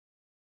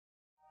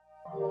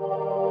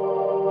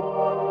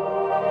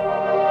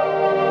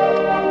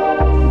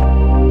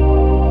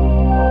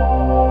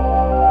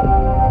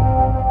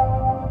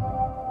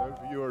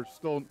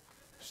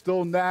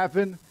Still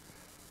napping.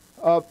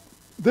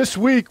 This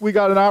week we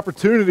got an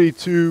opportunity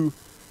to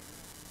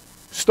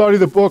study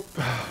the book,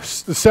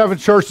 The Seven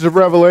Churches of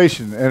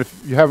Revelation. And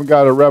if you haven't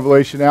got a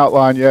Revelation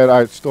outline yet,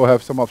 I still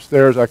have some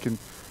upstairs. I can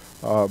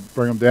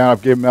bring them down.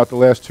 I've given them out the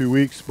last 2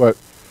 weeks. But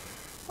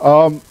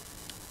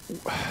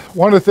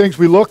one of the things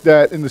we looked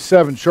at in the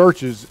seven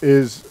churches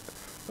is,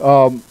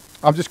 I'm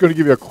just going to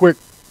give you a quick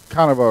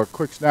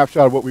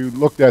snapshot of what we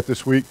looked at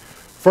this week.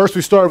 First,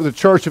 we started with the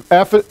church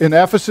in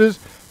Ephesus,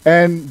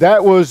 and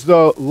that was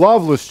the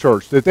loveless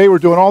church, that they were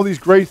doing all these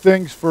great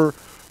things for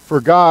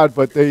God,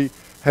 but they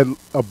had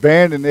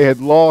abandoned, they had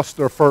lost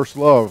their first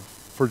love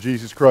for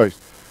Jesus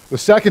Christ. The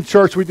second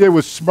church we did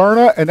was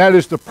Smyrna, and that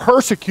is the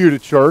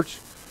persecuted church,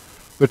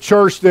 the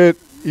church that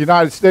the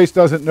United States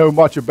doesn't know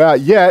much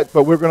about yet,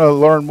 but we're going to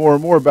learn more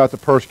and more about the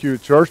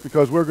persecuted church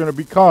because we're going to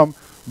become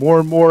more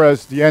and more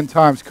as the end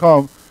times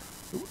come,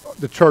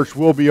 the church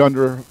will be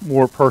under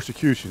more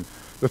persecution.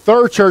 The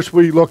third church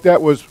we looked at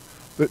was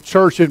the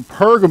church in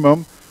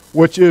Pergamum,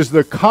 which is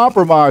the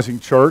compromising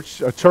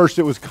church, a church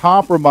that was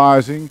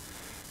compromising.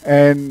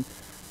 And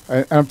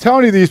I'm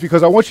telling you these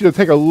because I want you to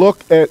take a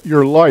look at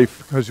your life,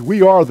 because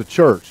we are the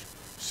church.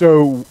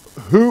 So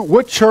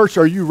what church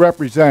are you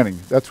representing?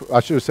 I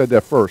should have said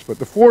that first. But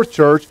the fourth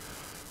church,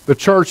 the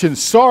church in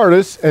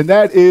Sardis, and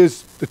that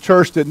is the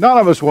church that none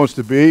of us wants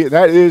to be, and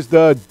that is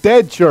the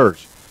dead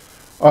church.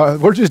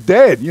 We're just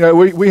dead.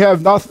 We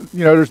have nothing.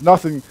 There's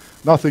nothing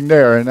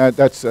there, and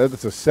that's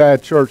a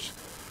sad church,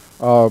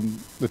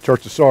 the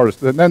church of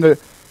Sardis. And then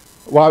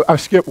I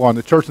skipped one.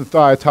 The church in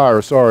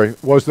Thyatira,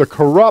 was the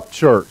corrupt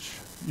church.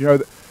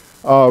 There's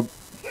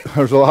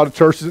a lot of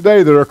churches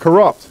today that are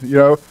corrupt.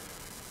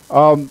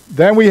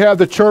 Then we have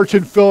the church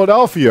in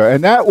Philadelphia,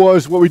 and that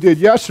was what we did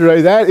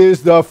yesterday. That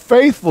is the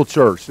faithful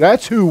church.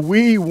 That's who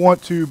we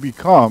want to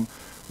become.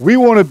 We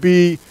want to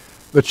be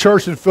the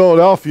church in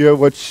Philadelphia,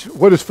 what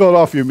does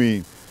Philadelphia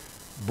mean?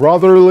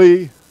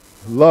 Brotherly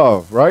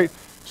love, right?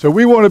 So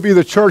we want to be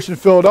the church in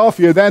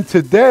Philadelphia. Then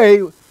today,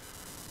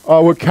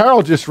 what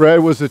Carol just read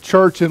was the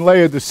church in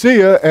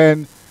Laodicea,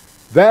 and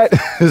that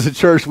is a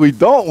church we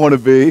don't want to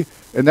be,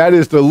 and that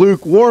is the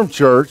lukewarm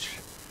church.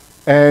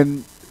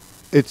 And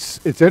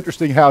it's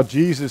interesting how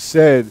Jesus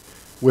said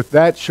with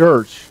that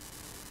church,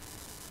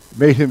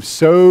 made him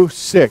so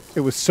sick,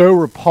 it was so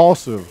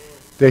repulsive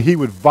that he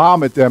would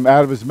vomit them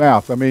out of his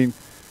mouth. I mean,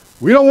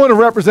 we don't want to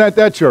represent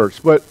that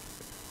church, but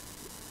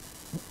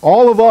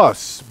all of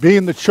us,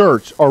 being the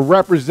church, are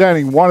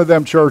representing one of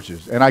them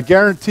churches. And I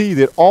guarantee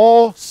that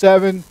all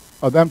seven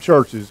of them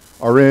churches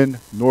are in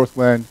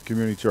Northland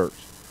Community Church.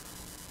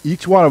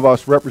 Each one of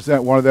us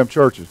represent one of them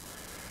churches.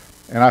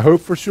 And I hope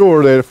for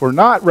sure that if we're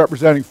not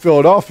representing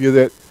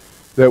Philadelphia,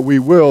 that we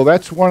will.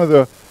 That's one of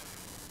the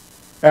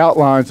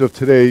outlines of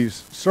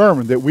today's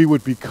sermon, that we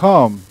would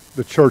become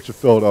the church of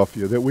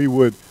Philadelphia, that we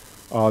would,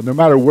 no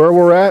matter where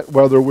we're at,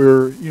 whether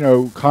we're,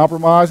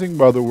 compromising,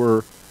 whether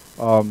we're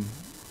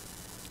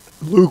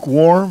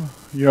lukewarm,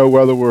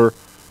 whether we're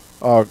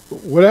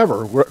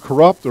whatever, we're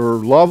corrupt or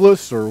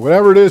loveless or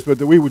whatever it is, but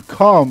that we would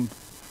come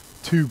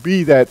to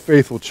be that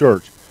faithful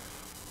church.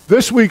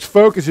 This week's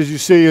focus, as you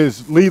see,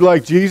 is Lead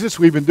Like Jesus.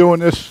 We've been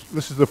doing this.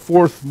 This is the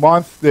fourth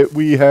month that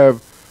we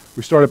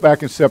started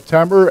back in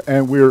September,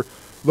 and we're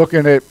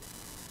looking at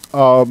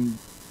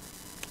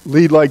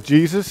Lead Like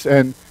Jesus,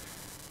 and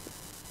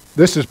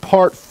this is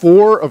part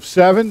 4 of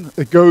 7.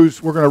 We're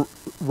going to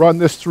run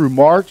this through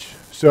March,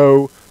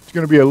 so it's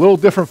going to be a little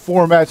different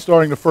format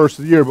starting the first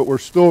of the year, but we're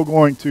still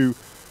going to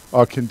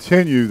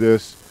continue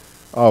this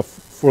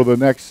for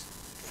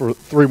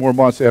 3 more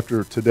months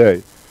after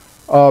today.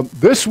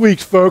 This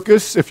week's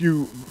focus,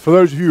 for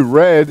those of you who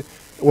read,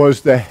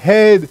 was the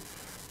head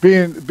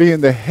being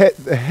the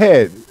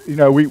head.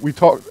 We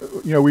talked.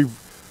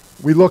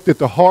 We looked at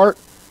the heart.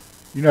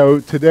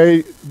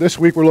 This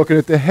week we're looking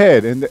at the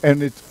head,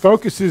 and it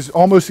focuses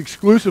almost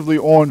exclusively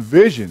on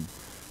vision.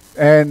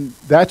 And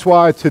that's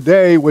why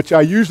today, which I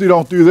usually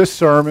don't do this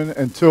sermon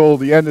until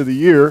the end of the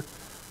year,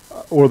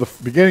 or the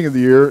beginning of the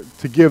year,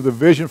 to give the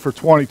vision for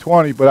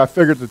 2020, but I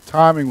figured the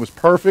timing was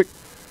perfect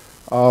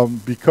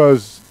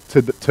because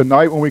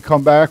tonight when we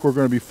come back, we're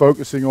going to be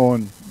focusing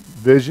on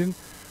vision.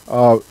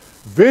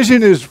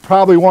 Vision is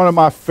probably one of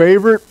my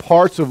favorite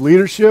parts of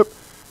leadership.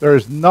 There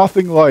is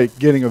nothing like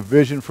getting a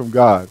vision from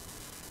God.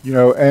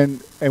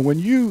 And when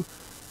you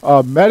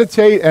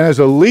meditate, and as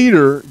a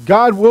leader,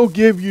 God will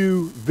give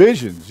you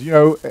visions.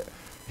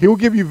 He will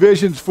give you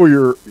visions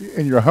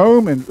in your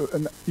home and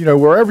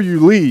wherever you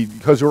lead,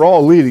 because we're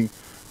all leading.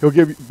 He'll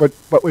give you, but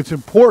it's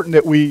important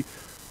that we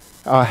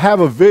have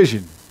a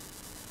vision,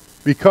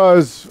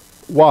 because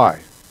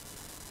why?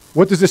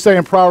 What does this say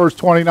in Proverbs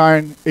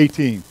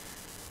 29:18?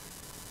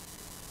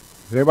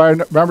 Does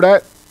anybody remember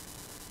that?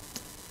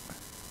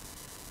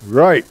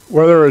 Right.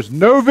 Where there is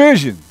no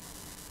vision,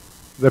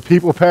 the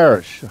people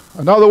perish.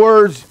 In other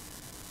words,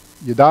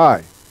 you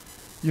die.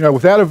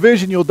 Without a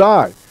vision, you'll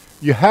die.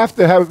 You have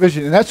to have a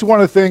vision. And that's one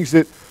of the things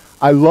that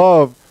I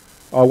love.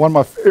 One of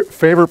my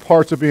favorite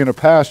parts of being a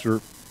pastor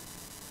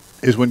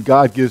is when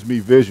God gives me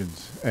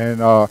visions.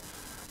 And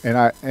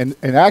And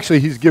actually,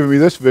 he's given me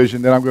this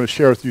vision that I'm going to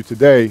share with you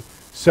today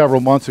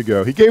several months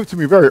ago. He gave it to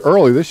me very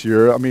early this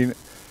year. I mean,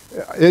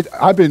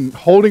 I've been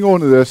holding on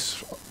to this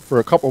for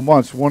a couple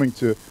months, wanting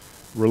to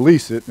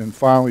release it, and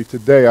finally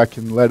today I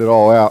can let it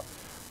all out.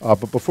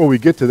 But before we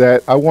get to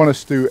that, I want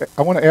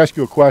to ask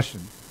you a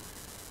question.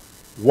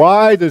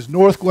 Why does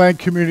North Glen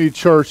Community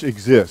Church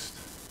exist?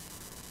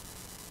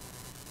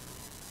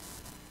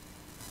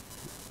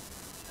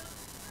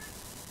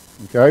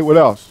 Okay, what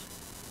else?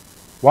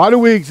 Why do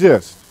we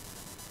exist?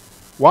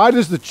 Why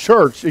does the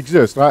church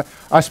exist?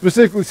 I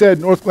specifically said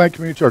North Glen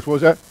Community Church. What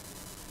was that?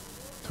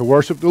 To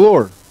worship the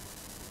Lord.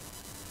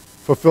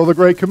 Fulfill the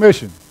Great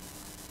Commission.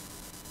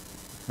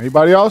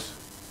 Anybody else?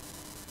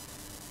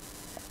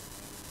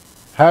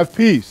 Have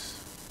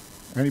peace.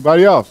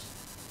 Anybody else?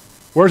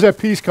 Where's that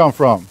peace come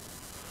from?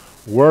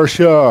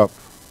 Worship.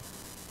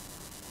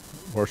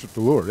 Worship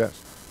the Lord, yes.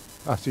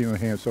 I see it in the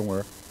hand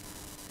somewhere.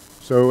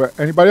 So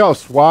anybody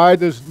else? Why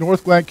does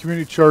North Glen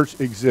Community Church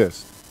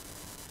exist?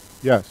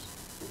 Yes.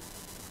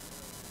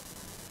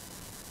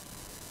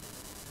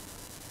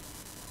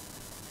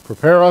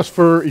 Prepare us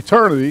for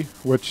eternity,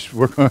 which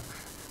we're going to,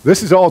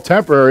 this is all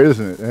temporary,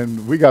 isn't it?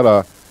 And we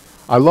got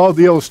I love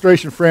the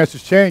illustration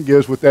Francis Chan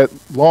gives with that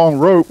long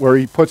rope where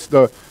he puts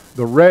the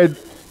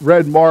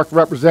red mark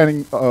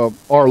representing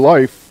our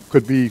life,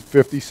 could be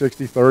 50,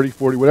 60, 30,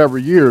 40, whatever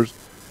years,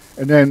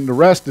 and then the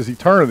rest is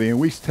eternity. And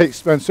we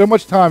spend so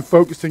much time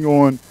focusing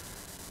on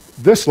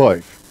this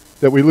life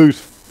that we lose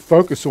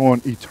focus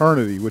on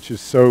eternity, which is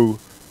so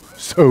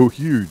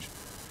huge.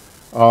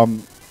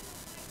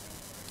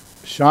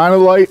 Shine a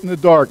light in the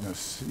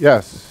darkness.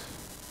 Yes.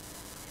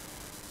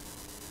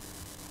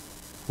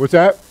 What's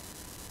that?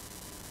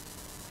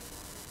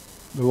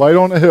 The light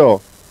on the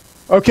hill.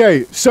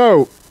 Okay,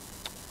 so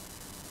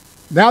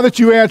now that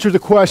you answered the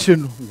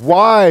question,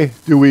 why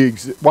we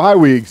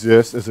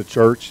exist as a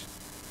church,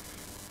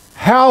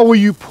 how will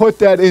you put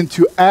that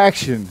into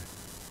action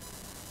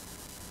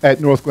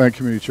at North Glen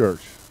Community Church?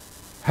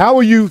 How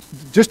will you,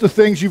 just the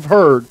things you've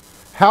heard,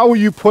 how will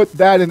you put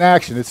that in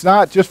action? It's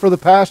not just for the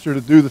pastor to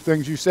do the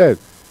things you said.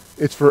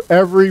 It's for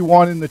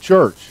everyone in the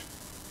church.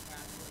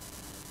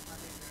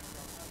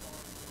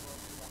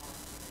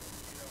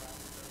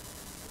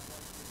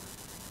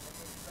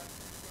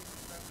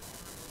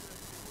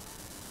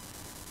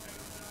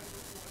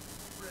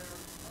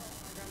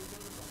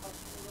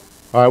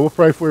 All right, we'll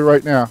pray for you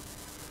right now.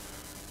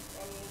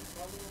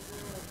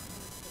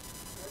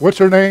 What's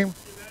her name?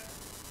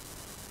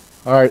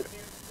 All right.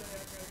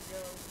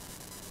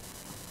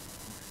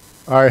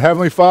 All right,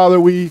 Heavenly Father,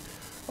 we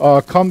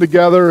come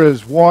together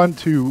as one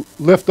to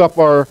lift up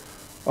our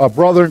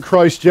brother in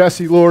Christ,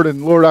 Jesse, Lord.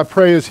 And Lord, I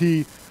pray as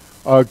he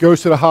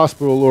goes to the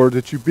hospital, Lord,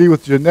 that you be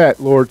with Jeanette,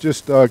 Lord.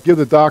 Just give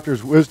the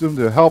doctors wisdom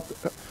to help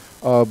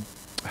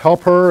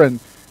her, and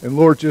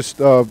Lord, just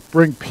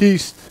bring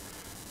peace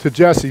to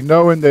Jesse,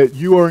 knowing that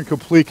you are in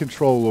complete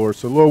control, Lord.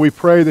 So, Lord, we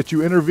pray that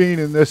you intervene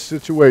in this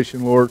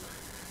situation, Lord,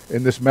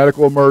 in this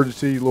medical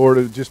emergency, Lord.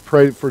 And just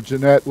pray for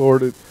Jeanette,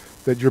 Lord,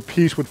 that your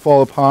peace would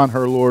fall upon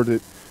her,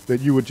 Lord, that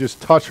you would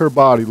just touch her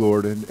body,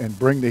 Lord, and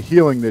bring the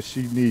healing that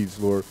she needs,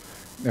 Lord.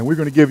 And we're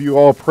going to give you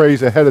all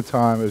praise ahead of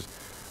time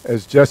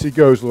as Jesse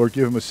goes, Lord.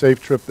 Give him a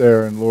safe trip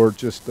there, and Lord,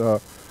 just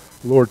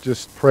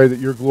pray that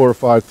you're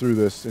glorified through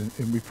this.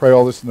 And we pray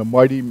all this in the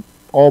mighty,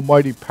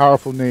 almighty,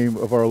 powerful name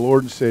of our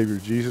Lord and Savior,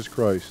 Jesus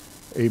Christ.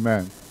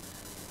 Amen.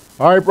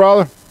 All right,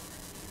 brother.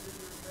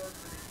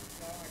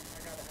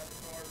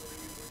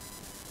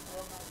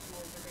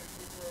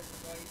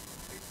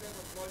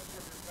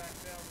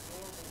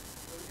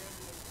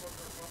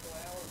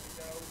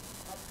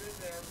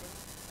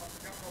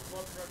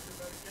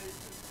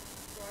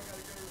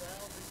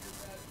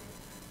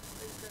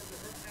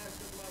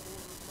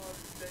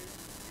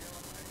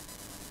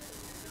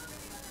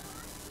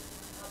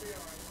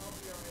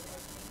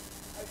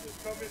 I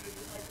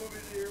come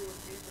in here with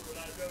people that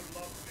I know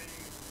love me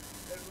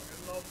and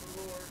love the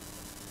Lord,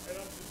 and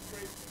I'm just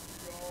grateful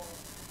for you all.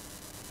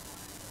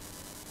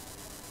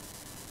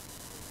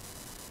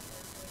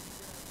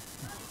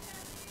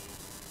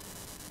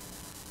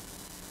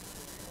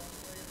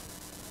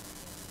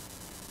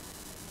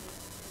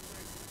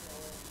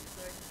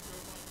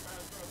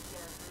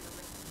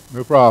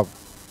 No problem.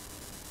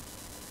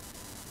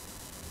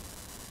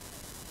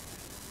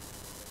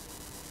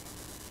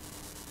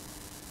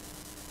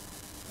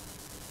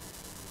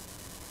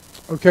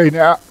 Okay,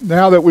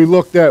 now that we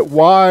looked at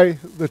why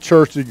the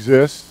church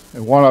exists,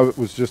 and one of it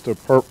was just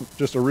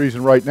a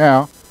reason right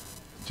now,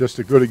 just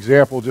a good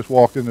example, just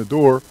walked in the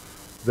door,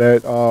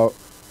 that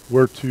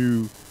we're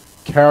to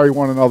carry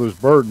one another's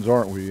burdens,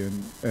 aren't we?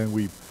 And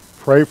we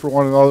pray for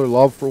one another,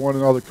 love for one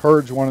another,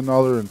 encourage one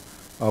another, and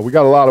we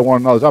got a lot of one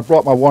another's. I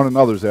brought my one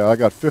another's out. I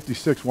got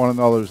 56 one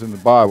another's in the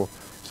Bible,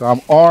 so I'm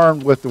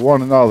armed with the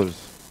one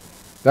another's.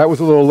 That was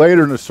a little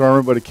later in the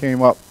sermon, but it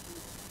came up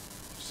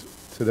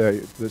today,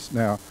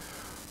 now.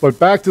 But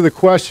back to the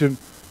question,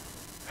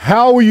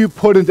 how will you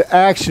put into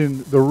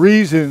action the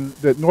reason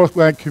that North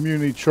Glen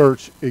Community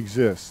Church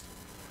exists?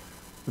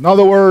 In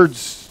other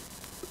words,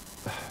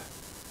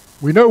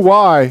 We know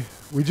why.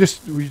 We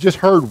just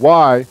heard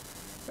why.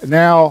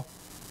 Now,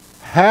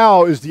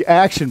 how is the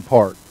action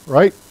part,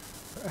 right?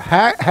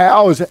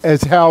 How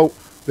is how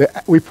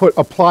we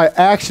apply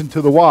action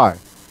to the why.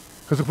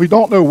 Because if we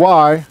don't know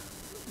why,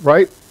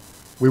 right,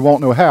 we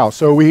won't know how.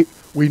 So we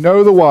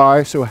know the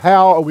why, so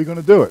how are we going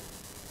to do it?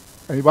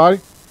 Anybody?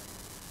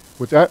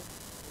 With that?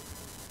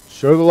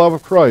 Show the love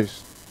of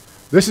Christ.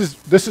 This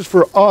is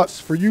for us,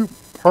 for you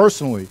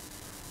personally.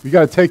 You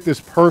got to take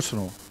this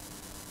personal.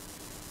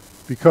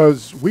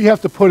 Because we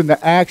have to put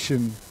into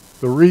action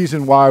the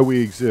reason why we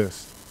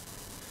exist.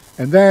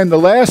 And then the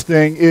last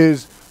thing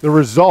is the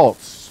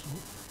results.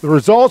 The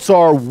results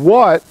are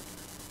what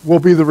will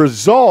be the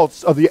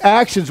results of the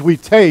actions we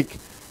take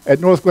at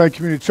North Glen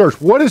Community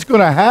Church. What is going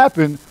to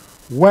happen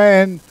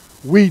when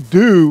we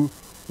do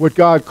what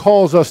God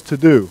calls us to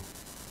do?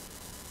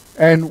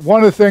 And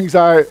one of the things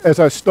as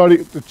I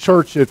studied the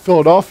church at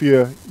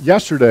Philadelphia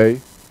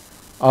yesterday,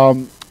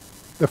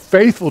 the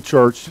faithful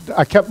church,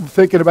 I kept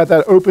thinking about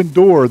that open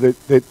door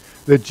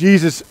that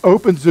Jesus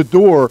opens the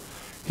door.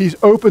 He's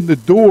opened the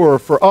door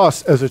for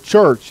us as a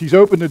church. He's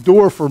opened the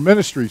door for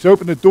ministry. He's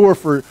opened the door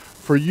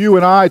for you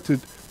and I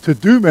to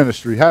do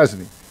ministry,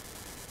 hasn't he?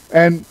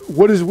 And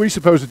what is we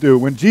supposed to do?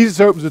 When Jesus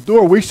opens the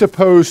door, we're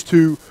supposed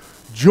to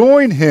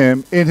join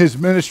him in his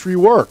ministry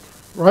work,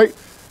 right?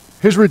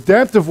 His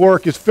redemptive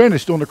work is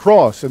finished on the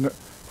cross and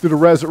through the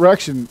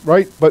resurrection,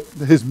 right? But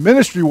his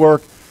ministry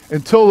work,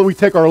 until we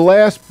take our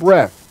last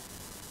breath,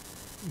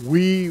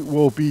 we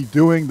will be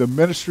doing the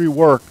ministry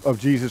work of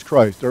Jesus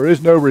Christ. There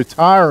is no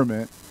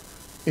retirement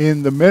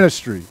in the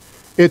ministry.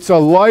 It's a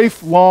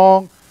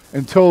lifelong,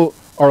 until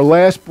our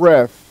last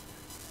breath,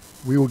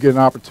 we will get an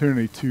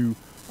opportunity to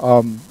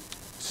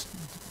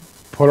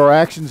put our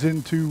actions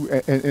into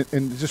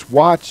and just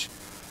watch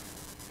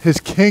his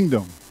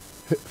kingdom,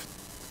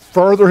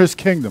 further his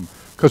kingdom.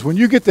 Because when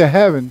you get to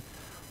heaven,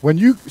 when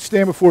you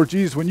stand before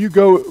Jesus, when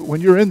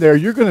you're in there,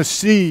 you're going to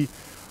see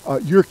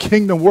your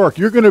kingdom work.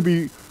 You're going to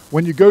be,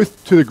 when you go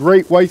to the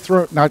great white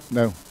throne,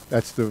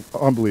 that's the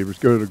unbelievers,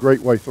 go to the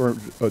great white throne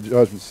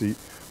judgment seat.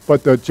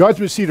 But the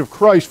judgment seat of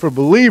Christ for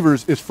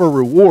believers is for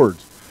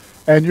rewards.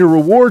 And your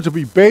rewards will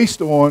be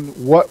based on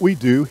what we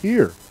do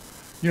here.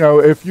 You know,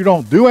 if you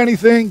don't do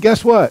anything,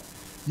 guess what?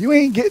 You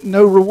ain't getting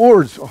no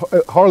rewards,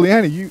 hardly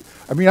any.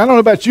 I don't know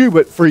about you,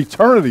 but for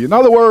eternity. In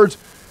other words,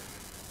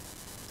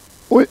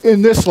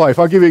 in this life,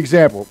 I'll give you an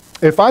example.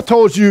 If I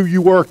told you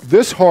you work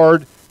this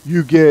hard,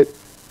 you get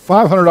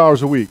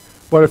 $500 a week.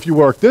 But if you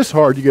work this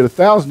hard, you get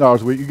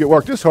 $1,000 a week. You get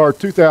work this hard,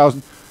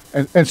 $2,000,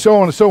 and so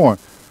on and so on.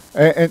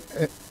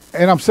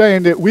 And I'm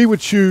saying that we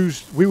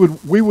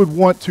would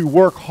want to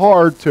work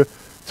hard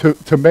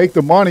to make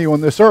the money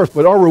on this earth,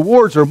 but our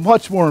rewards are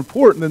much more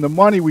important than the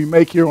money we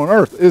make here on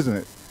earth, isn't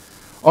it?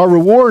 Our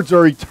rewards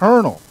are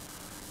eternal.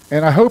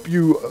 And I hope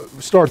you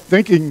start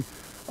thinking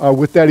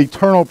with that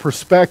eternal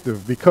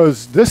perspective,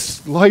 because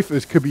this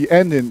life could be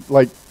ending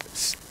like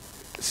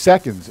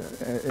seconds,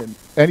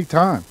 any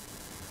time.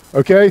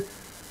 Okay?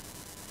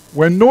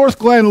 When North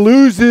Glen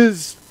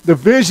loses the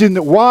vision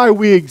that why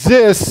we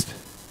exist,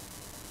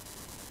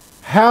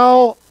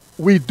 how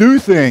we do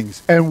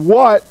things and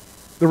what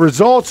the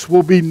results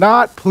will be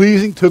not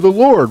pleasing to the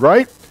Lord,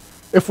 right?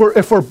 If we're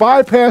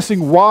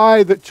bypassing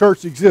why the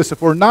church exists,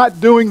 if we're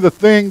not doing the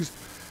things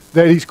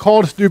that he's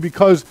called us to do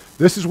because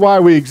this is why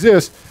we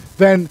exist,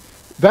 then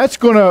that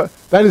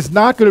is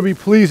not going to be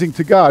pleasing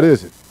to God,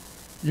 is it?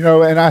 You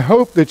know, and I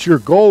hope that your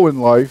goal in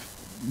life,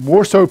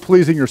 more so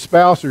pleasing your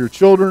spouse or your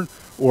children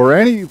or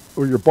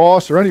your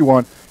boss or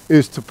anyone,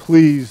 is to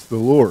please the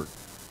Lord,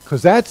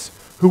 because that's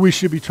who we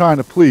should be trying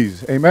to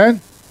please.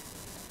 Amen?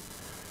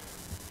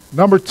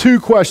 Number 2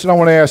 question I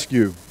want to ask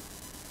you.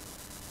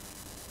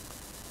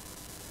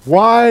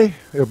 Why,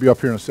 it'll be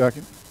up here in a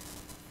second,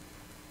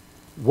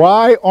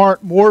 why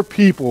aren't more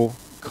people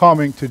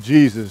coming to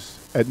Jesus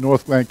at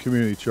North Glen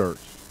Community Church?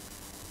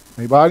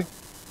 Anybody?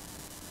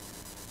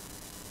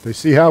 They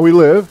see how we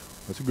live.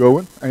 That's a good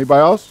one. Anybody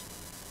else?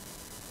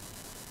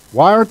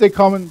 Why aren't they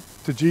coming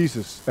to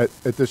Jesus at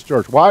this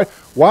church? Why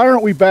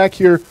aren't we back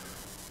here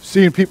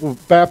seeing people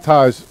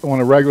baptized on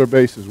a regular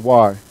basis?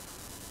 Why?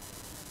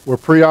 We're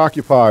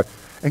preoccupied.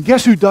 And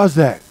guess who does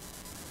that?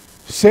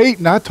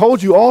 Satan. I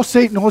told you, all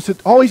Satan wants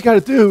all he's got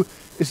to do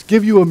is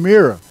give you a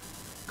mirror.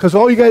 Because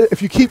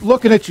if you keep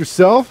looking at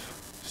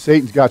yourself,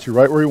 Satan's got you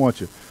right where he wants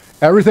you.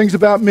 Everything's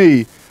about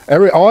me.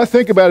 All I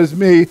think about is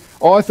me.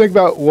 All I think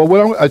about,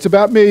 it's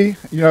about me.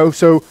 You know,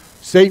 so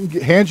Satan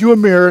hands you a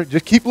mirror.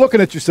 Just keep looking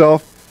at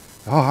yourself.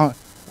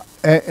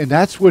 And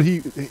that's what he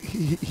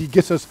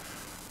gets us.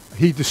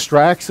 He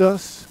distracts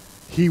us.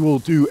 He will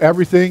do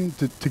everything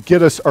to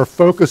get us our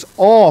focus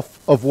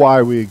off of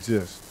why we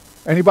exist.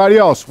 Anybody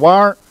else? Why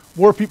aren't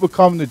more people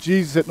coming to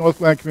Jesus at North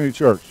Glen Community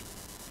Church?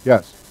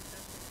 Yes.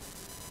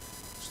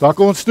 Stuck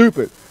on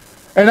stupid.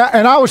 And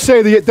I would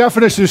say the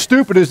definition of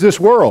stupid is this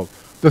world.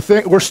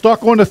 We're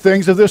stuck on the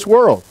things of this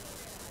world.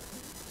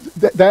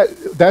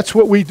 That's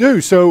what we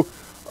do. So,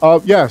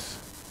 yes.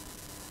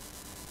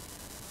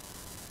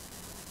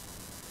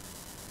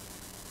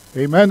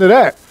 Amen to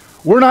that.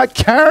 We're not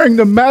carrying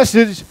the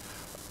message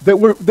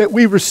that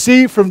we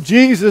receive from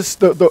Jesus,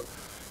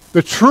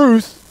 the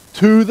truth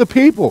to the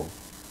people.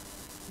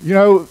 You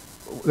know,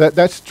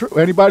 that's true.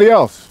 Anybody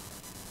else?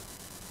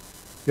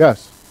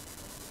 Yes.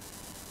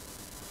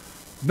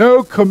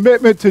 No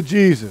commitment to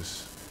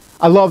Jesus.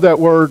 I love that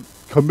word,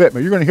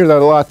 commitment. You're going to hear that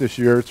a lot this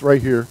year. It's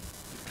right here.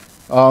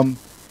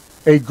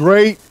 A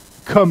great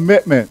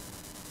commitment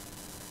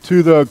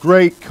to the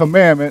great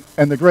commandment,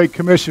 and the great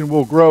commission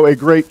will grow a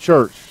great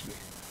church.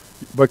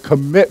 But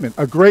commitment,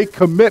 a great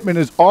commitment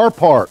is our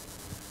part.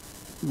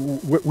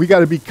 We got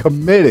to be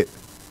committed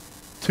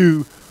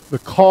to the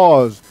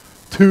cause,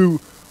 to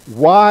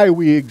why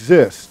we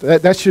exist.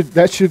 That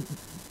should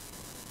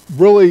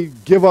really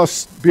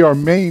be our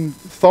main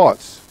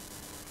thoughts.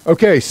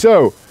 Okay,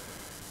 so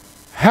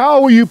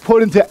how will you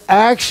put into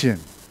action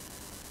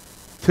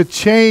to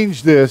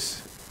change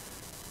that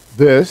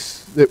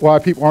why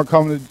people aren't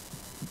coming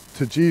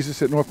to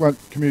Jesus at Northland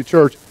Community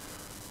Church?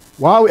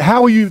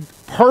 How will you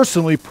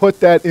personally put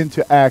that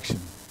into action?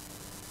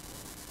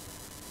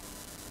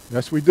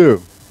 Yes, we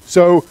do.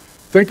 So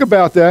think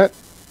about that.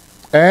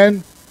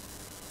 And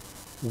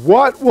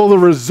what will the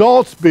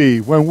results be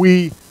when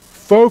we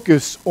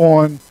focus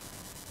on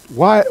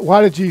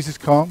why did Jesus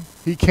come?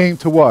 He came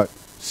to what?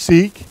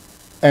 Seek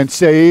and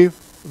save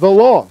the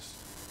lost.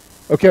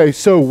 Okay,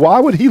 so why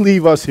would he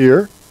leave us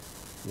here?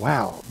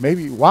 Wow,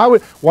 maybe why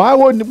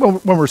wouldn't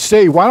when we're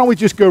saved, why don't we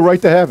just go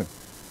right to heaven?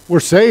 We're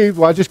saved,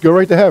 why just go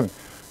right to heaven?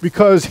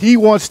 Because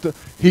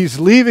he's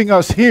leaving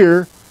us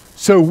here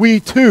so we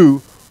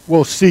too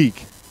will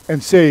seek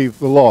and save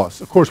the lost.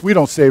 Of course, we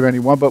don't save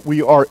anyone, but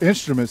we are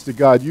instruments that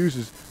God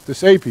uses to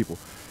save people.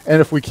 And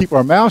if we keep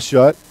our mouth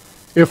shut,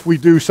 if we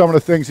do some of the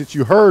things that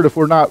you heard, if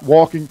we're not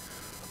walking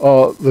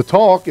the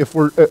talk, if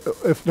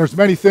there's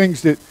many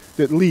things that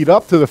lead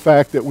up to the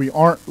fact that we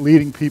aren't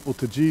leading people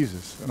to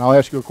Jesus. And I'll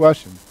ask you a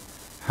question.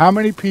 How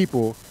many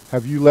people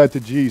have you led to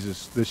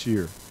Jesus this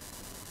year?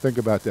 Think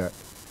about that.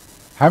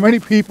 How many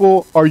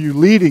people are you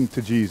leading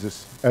to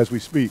Jesus as we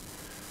speak?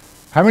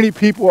 How many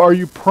people are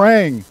you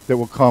praying that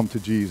will come to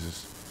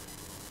Jesus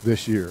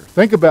this year?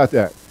 Think about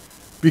that.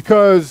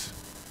 Because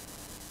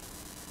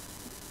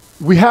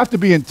we have to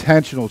be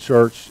intentional,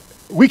 church.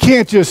 We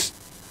can't just,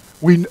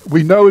 we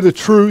know the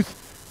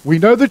truth. We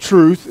know the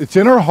truth. It's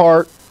in our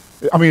heart.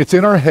 It's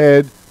in our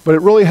head, but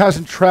it really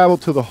hasn't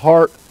traveled to the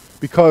heart,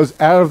 because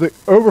out of the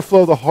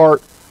overflow of the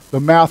heart, the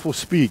mouth will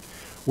speak.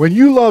 When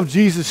you love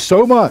Jesus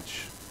so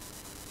much,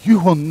 you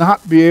will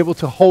not be able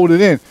to hold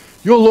it in.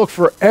 You'll look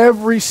for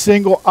every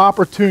single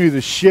opportunity to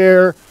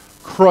share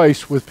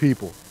Christ with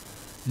people.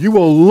 You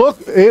will look,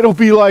 it'll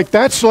be like,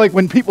 that's like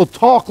when people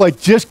talk, like,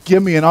 just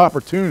give me an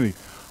opportunity.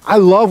 I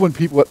love when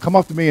people come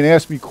up to me and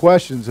ask me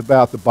questions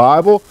about the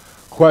Bible,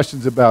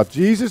 questions about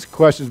Jesus,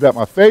 questions about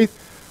my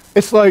faith.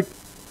 It's like,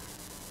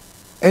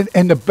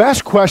 and the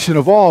best question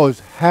of all is,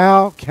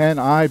 how can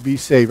I be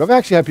saved? I've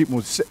actually had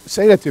people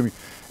say that to me.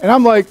 And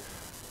I'm like,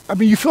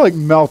 you feel like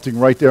melting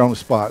right there on the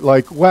spot.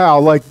 Like, wow,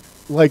 like,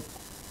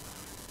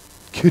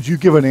 could you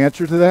give an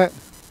answer to that?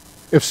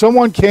 If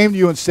someone came to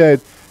you and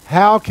said,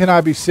 how can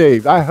I be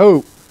saved? I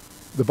hope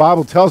the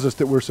Bible tells us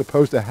that we're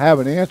supposed to have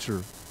an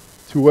answer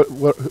to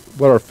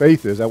what our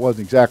faith is. That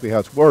wasn't exactly how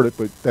it's worded,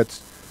 but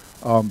that's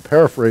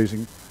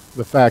paraphrasing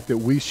the fact that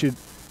we should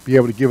be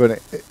able to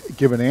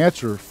give an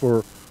answer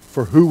for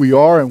who we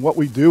are and what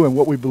we do and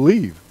what we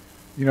believe.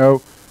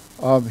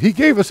 He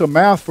gave us a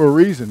mouth for a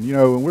reason,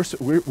 and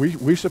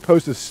we're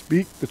supposed to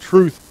speak the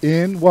truth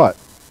in what?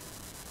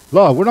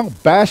 Love. We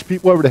don't bash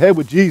people over the head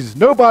with Jesus.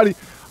 Nobody,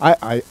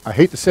 I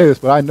hate to say this,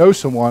 but I know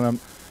someone,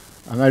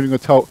 I'm not even going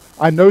to tell,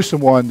 I know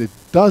someone that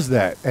does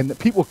that. And the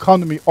people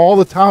come to me all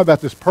the time about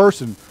this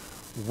person.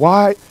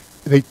 Why?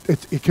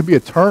 It can be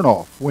a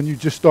turnoff when you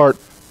just start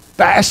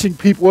bashing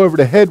people over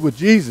the head with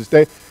Jesus.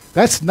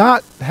 That's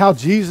not how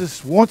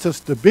Jesus wants us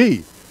to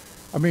be.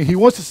 He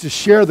wants us to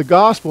share the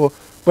gospel,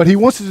 but he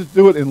wants us to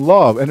do it in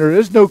love. And there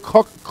is no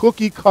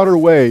cookie cutter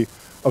way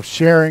of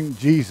sharing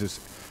Jesus.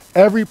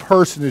 Every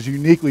person is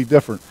uniquely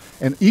different.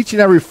 And each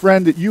and every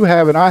friend that you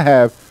have and I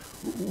have,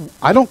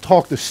 I don't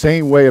talk the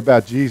same way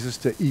about Jesus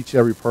to each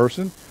every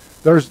person.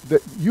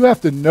 You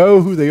have to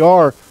know who they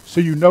are so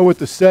you know what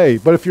to say.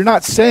 But if you're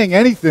not saying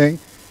anything,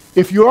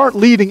 if you aren't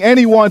leading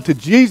anyone to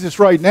Jesus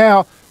right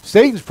now,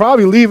 Satan's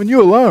probably leaving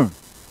you alone,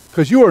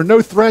 because you are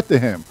no threat to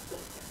him.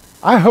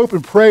 I hope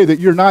and pray that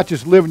you're not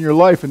just living your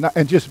life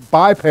and just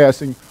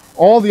bypassing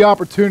all the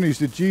opportunities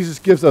that Jesus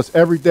gives us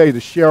every day to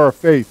share our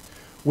faith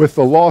with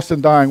the lost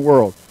and dying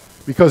world.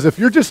 Because if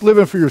you're just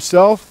living for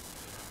yourself,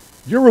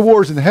 your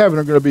rewards in heaven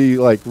are going to be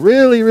like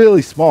really,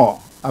 really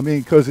small.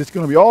 Because it's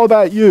going to be all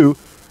about you.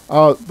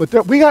 But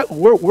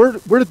we're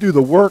to do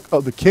the work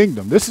of the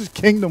kingdom. This is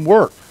kingdom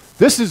work.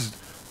 This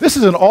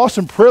is an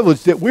awesome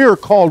privilege that we are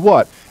called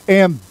what?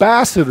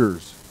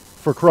 Ambassadors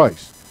for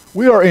Christ.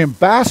 We are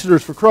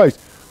ambassadors for Christ.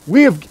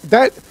 We have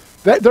that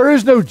there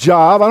is no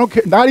job. I don't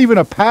care. Not even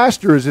a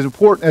pastor is as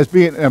important as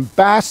being an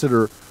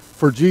ambassador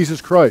for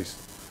Jesus Christ.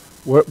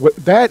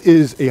 That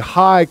is a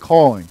high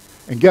calling.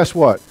 And guess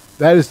what?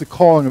 That is the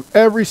calling of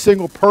every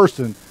single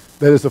person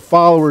that is a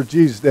follower of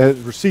Jesus, that has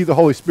received the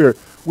Holy Spirit,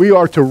 we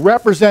are to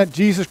represent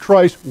Jesus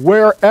Christ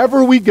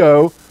wherever we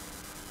go,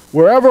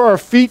 wherever our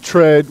feet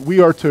tread. We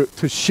are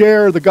to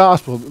share the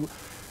gospel.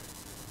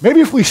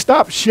 Maybe if we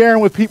stop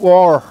sharing with people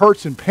all our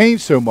hurts and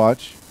pains so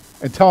much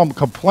and tell them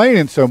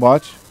complaining so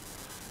much,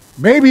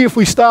 maybe if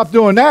we stop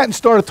doing that and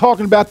started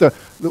talking about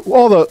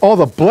all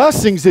the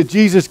blessings that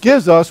Jesus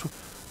gives us,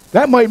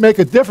 that might make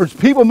a difference.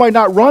 People might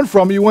not run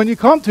from you when you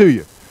come to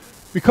you.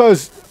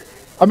 Because,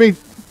 I mean,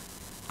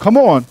 come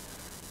on.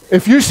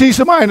 If you see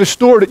somebody in the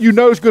store that you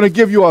know is going to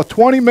give you a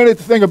 20-minute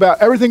thing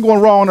about everything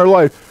going wrong in their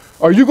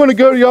life, are you going to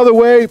go the other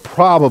way?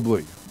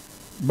 Probably.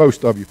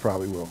 Most of you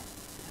probably will.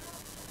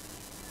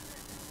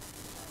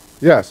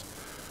 Yes.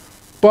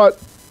 But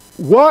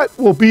what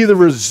will be the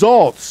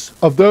results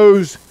of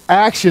those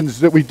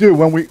actions that we do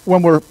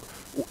when we're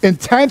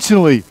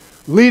intentionally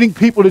leading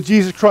people to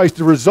Jesus Christ?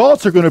 The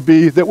results are going to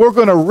be that we're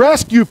going to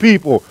rescue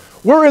people.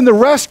 We're in the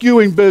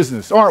rescuing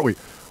business, aren't we?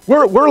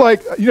 We're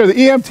like, the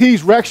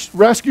EMTs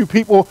rescue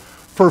people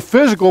for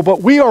physical,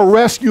 but we are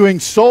rescuing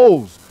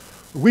souls.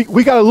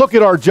 We got to look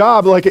at our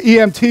job like an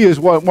EMT is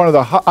one of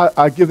the,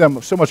 I give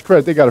them so much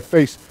credit. They got to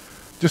face,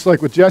 just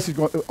like with Jesse's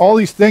going, all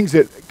these things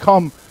that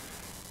come,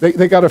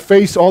 they got to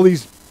face all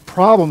these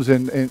problems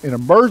and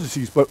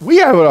emergencies. But we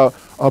have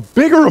a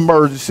bigger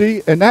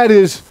emergency, and that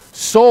is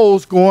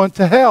souls going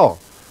to hell.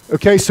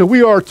 Okay, so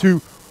we are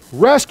to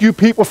rescue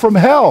people from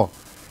hell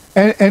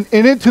and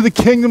into the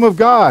kingdom of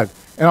God.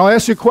 And I'll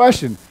ask you a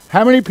question.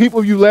 How many people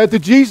have you led to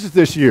Jesus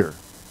this year?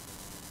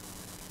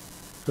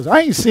 Because I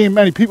ain't seeing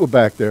many people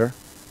back there.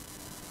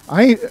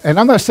 And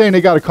I'm not saying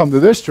they got to come to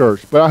this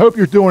church, but I hope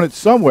you're doing it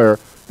somewhere,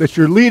 that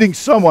you're leading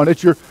someone,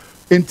 that you're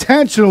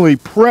intentionally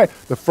pray.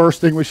 The first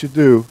thing we should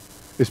do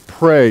is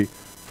pray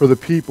for the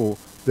people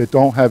that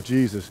don't have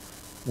Jesus.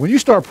 When you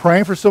start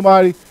praying for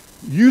somebody,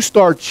 you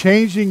start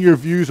changing your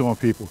views on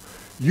people.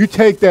 You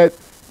take that,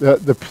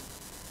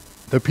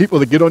 the people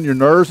that get on your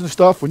nerves and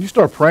stuff, when you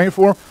start praying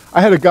for them. I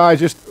had a guy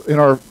just in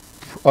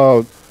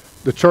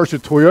the church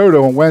at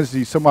Toyota on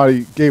Wednesday,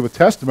 somebody gave a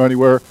testimony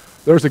where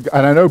there's and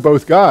I know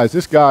both guys.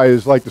 This guy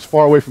is like as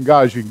far away from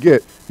God as you can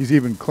get. He's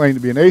even claimed to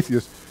be an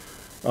atheist.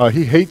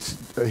 He hates,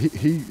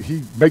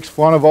 he makes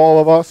fun of all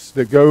of us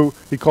that go,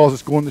 he calls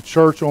us going to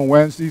church on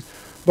Wednesdays.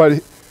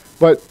 But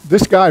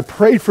this guy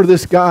prayed for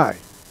this guy.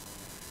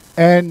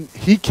 And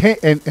he came,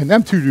 and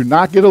them two do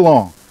not get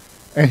along.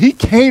 And he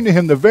came to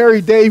him the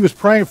very day he was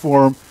praying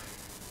for him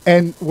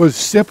and was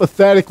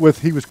sympathetic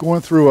with, he was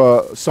going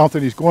through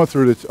something he's going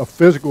through that's a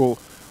physical,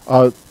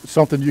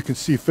 something you can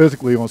see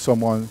physically on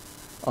someone,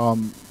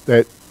 and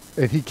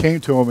he came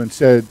to him and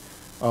said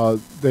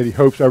that he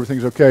hopes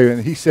everything's okay.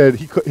 And he said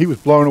he was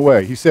blown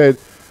away. He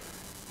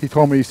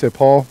told me, he said,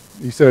 Paul,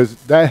 he says,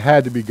 that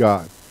had to be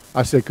God.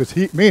 I said, because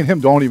me and him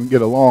don't even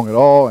get along at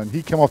all. And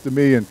he came up to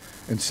me and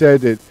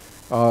said that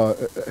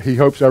he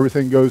hopes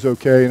everything goes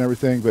okay and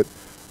everything. But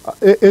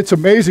it's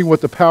amazing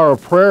what the power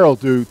of prayer will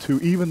do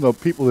to even the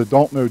people that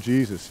don't know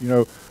Jesus.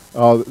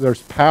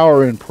 There's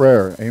power in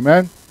prayer.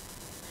 Amen?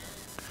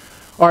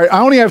 All right,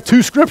 I only have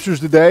 2 scriptures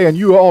today, and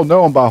you all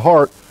know them by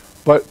heart,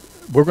 but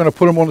we're going to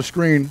put them on the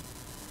screen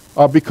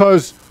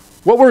because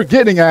what we're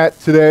getting at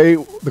today,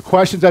 the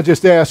questions I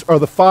just asked, are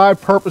the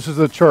 5 purposes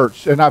of the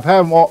church. And I've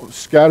had them all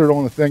scattered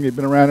on the thing. They've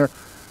been around there.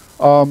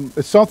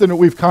 It's something that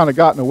we've kind of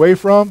gotten away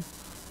from,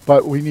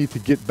 but we need to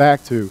get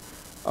back to.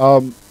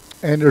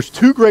 And there's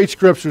 2 great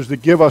scriptures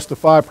that give us the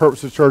 5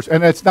 purposes of the church.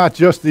 And it's not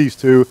just these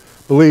 2.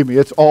 Believe me,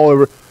 it's all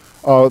over.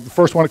 The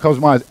first one that comes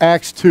to mind is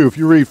Acts 2. If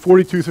you read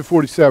 42 through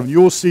 47,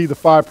 you will see the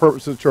 5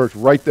 purposes of the church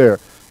right there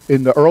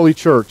in the early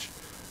church.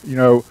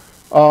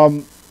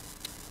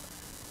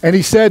 And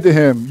he said to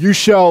him, you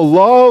shall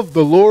love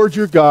the Lord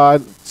your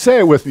God. Say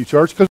it with me,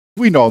 church, because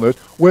we know this.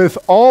 With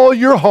all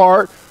your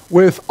heart,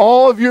 with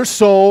all of your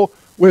soul,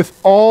 with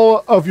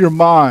all of your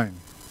mind.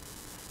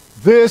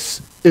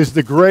 This is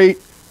the great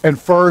and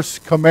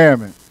first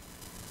commandment.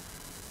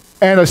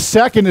 And a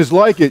second is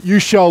like it. You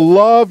shall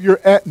love your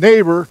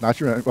neighbor,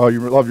 you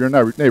love your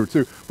neighbor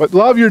too, but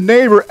love your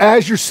neighbor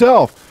as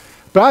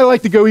yourself. But I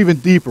like to go even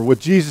deeper. What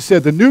Jesus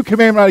said, the new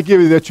commandment I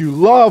give you, that you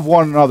love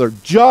one another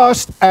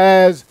just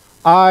as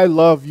I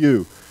love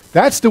you.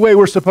 That's the way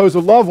we're supposed to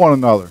love one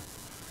another.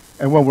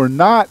 And when we're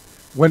not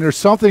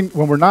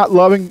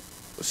loving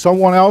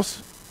someone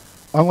else,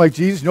 unlike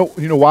Jesus,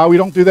 you know why we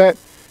don't do that?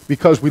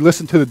 Because we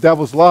listen to the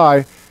devil's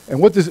lie. And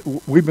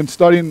we've been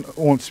studying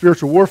on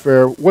spiritual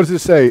warfare. What does it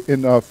say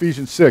in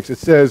Ephesians 6? It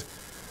says,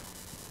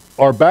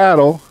 our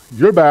battle,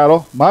 your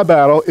battle, my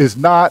battle, is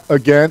not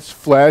against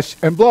flesh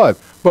and blood.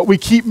 But we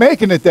keep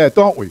making it that,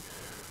 don't we?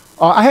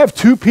 I have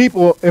 2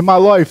 people in my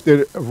life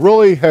that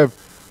really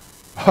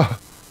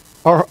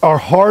are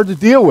hard to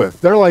deal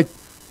with. They're like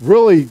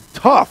really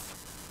tough.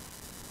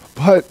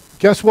 But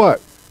guess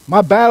what?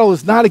 My battle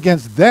is not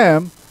against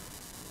them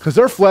because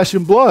they're flesh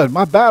and blood.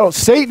 My battle,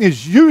 Satan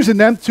is using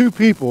them 2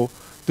 people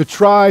to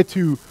try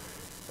to,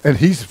 and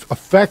he's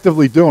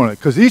effectively doing it,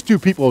 because these 2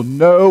 people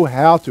know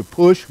how to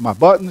push my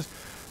buttons.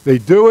 They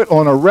do it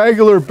on a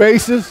regular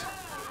basis.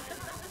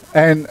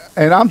 And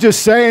I'm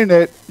just saying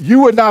that you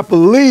would not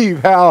believe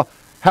how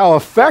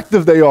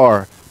effective they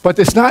are. But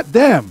it's not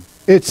them.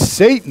 It's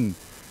Satan.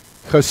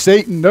 Because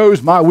Satan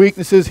knows my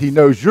weaknesses, he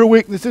knows your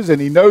weaknesses, and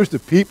he knows the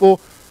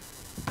people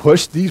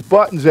push these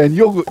buttons, and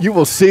you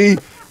will see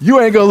you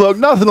ain't gonna look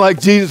nothing like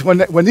Jesus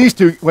when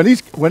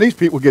these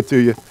people get to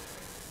you.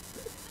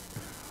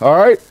 All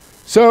right.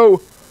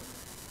 So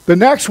the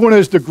next one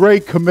is the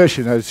Great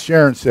Commission, as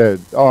Sharon said,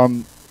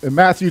 in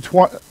Matthew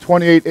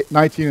 28,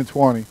 19 and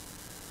 20.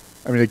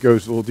 I mean, it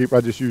goes a little deeper.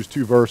 I just used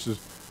 2 verses.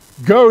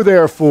 Go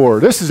therefore.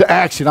 This is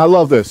action. I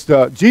love this.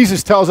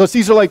 Jesus tells us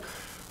these are like.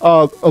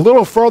 A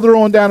little further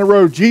on down the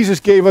road, Jesus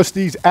gave us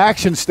these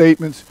action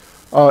statements,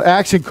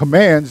 action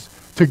commands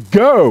to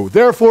go,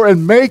 therefore,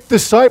 and make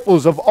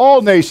disciples of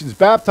all nations,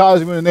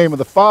 baptizing them in the name of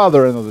the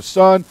Father and of the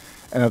Son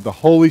and of the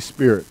Holy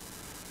Spirit,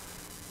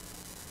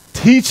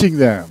 teaching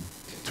them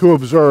to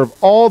observe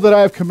all that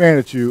I have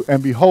commanded you,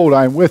 and behold,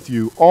 I am with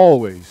you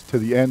always to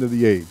the end of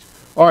the age.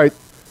 All right,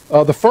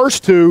 the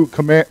first two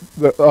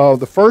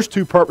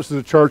purposes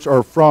of the church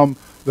are from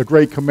the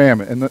Great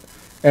Commandment,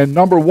 and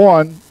number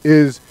one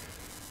is.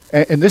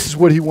 And this is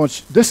what he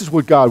wants. This is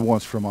what God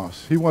wants from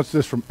us. He wants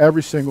this from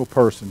every single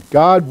person.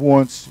 God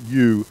wants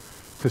you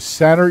to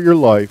center your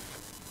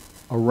life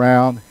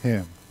around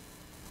him.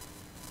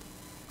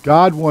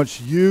 God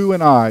wants you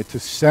and I to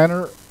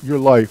center your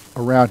life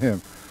around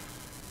him.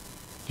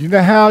 Do you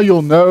know how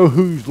you'll know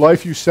whose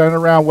life you center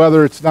around,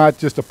 whether it's not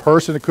just a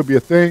person, it could be a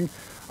thing?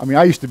 I mean,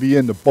 I used to be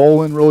into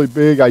bowling really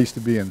big. I used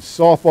to be in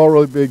softball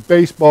really big,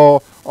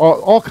 baseball,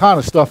 all kind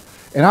of stuff.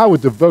 And I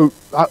would devote,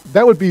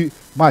 that would be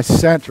my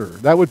center.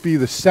 That would be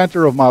the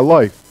center of my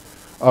life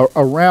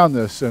around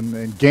this,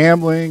 and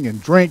gambling and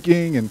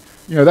drinking, and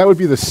that would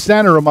be the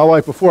center of my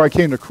life before I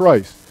came to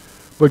Christ.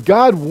 But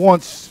God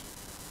wants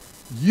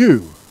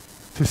you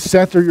to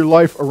center your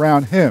life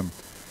around him.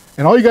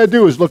 And all you got to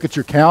do is look at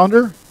your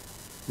calendar,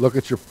 look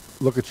at your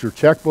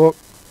checkbook,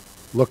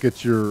 look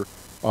at your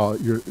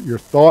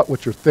thought,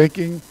 what you're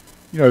thinking.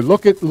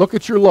 Look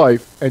at your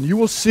life, and you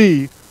will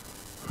see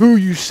who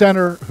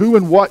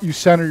and what you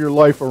center your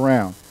life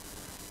around.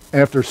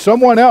 And if there's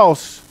someone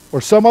else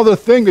or some other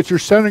thing that you're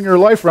centering your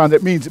life around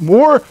that means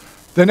more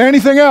than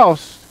anything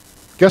else,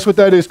 guess what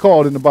that is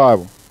called in the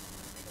Bible?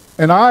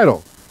 An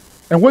idol.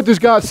 And what does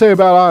God say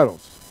about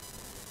idols?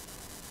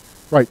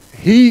 Right.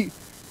 He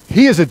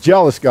is a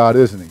jealous God,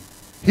 isn't he?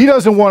 He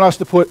doesn't want us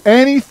to put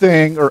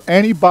anything or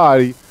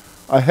anybody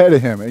ahead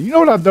of him. And you know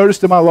what I've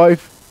noticed in my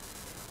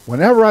life?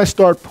 Whenever I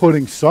start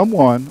putting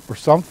someone or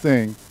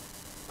something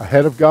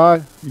ahead of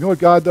God, you know what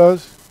God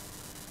does?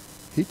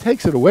 He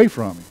takes it away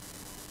from me.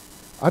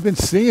 I've been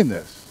seeing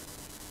this,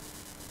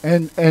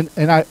 and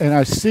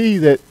I see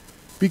that,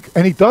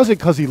 and he does it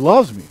because he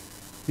loves me.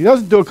 He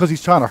doesn't do it because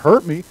he's trying to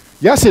hurt me.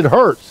 Yes, it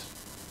hurts,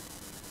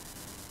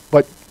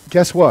 but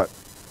guess what?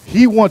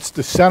 He wants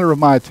the center of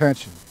my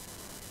attention.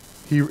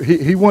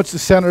 He wants the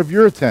center of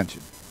your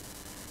attention.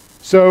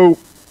 So,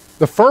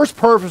 the first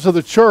purpose of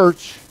the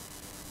church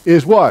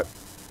is what?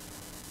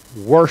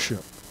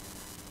 Worship.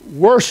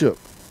 Worship.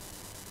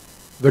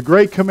 The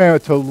great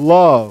commandment to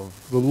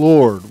love the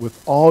Lord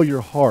with all your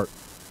heart.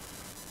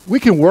 We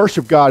can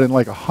worship God in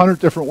like 100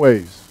 different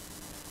ways.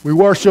 We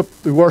worship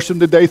him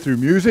today through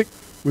music.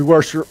 We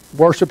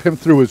worship him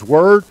through his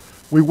word.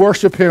 We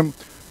worship him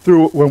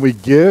through when we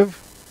give.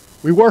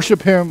 We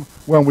worship him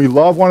when we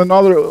love one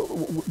another.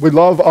 We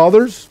love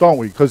others, don't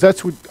we? Because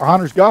that's what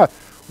honors God.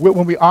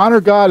 When we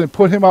honor God and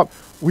put him up,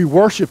 we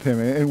worship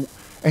him.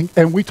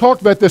 And we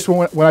talked about this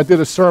when I did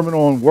a sermon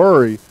on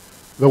worry.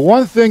 The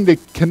one thing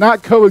that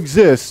cannot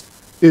coexist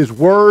is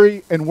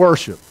worry and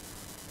worship.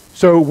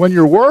 So when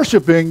you're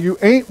worshiping, you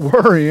ain't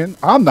worrying.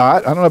 I'm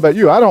not. I don't know about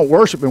you. I don't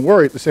worship and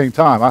worry at the same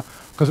time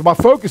because my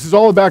focus is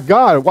all about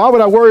God. Why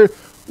would I worry?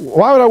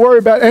 Why would I worry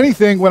about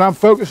anything when I'm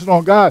focusing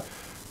on God?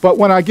 But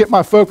when I get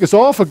my focus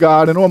off of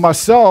God and on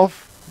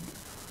myself,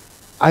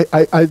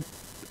 I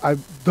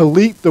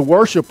delete the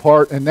worship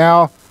part, and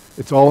now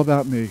it's all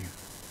about me.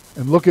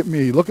 And look at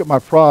me. Look at my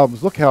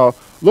problems.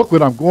 Look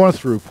what I'm going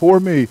through. Poor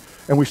me.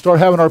 And we start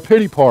having our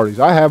pity parties.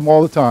 I have them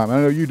all the time. I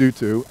know you do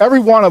too. Every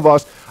one of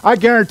us, I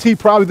guarantee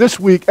probably this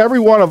week, every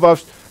one of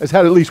us has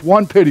had at least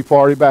one pity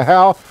party about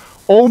how,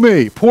 oh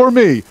me, poor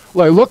me.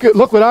 Like,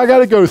 look what I got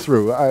to go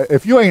through.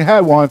 If you ain't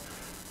had one,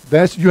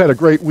 you had a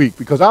great week,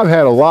 because I've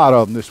had a lot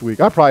of them this week.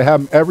 I probably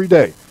have them every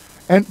day.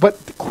 But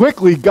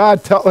quickly,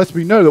 God lets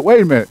me know that,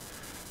 wait a minute,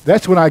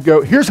 that's when I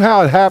go, here's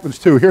how it happens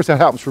too. Here's how it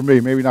happens for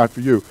me, maybe not for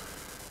you.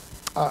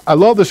 I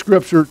love the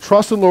scripture,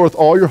 trust in the Lord with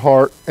all your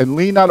heart and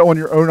lean not on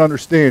your own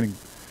understanding.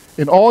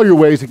 In all your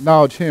ways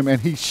acknowledge him,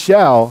 and he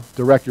shall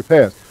direct your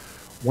path.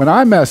 When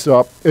I mess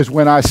up is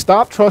when I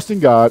stop trusting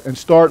God and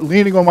start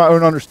leaning on my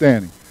own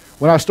understanding.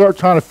 When I start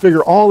trying to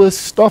figure all this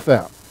stuff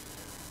out.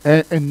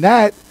 And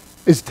that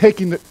is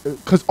taking,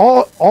 because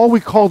all we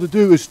call to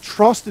do is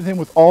trust in him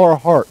with all our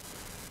heart.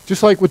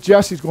 Just like what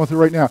Jesse's going through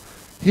right now.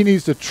 He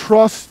needs to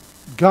trust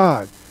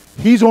God.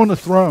 He's on the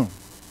throne.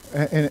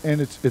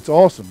 And it's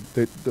awesome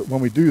that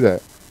when we do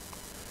that.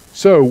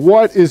 So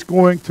what is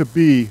going to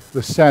be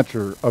the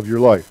center of your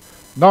life?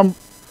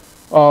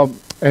 And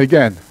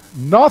again,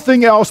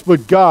 nothing else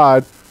but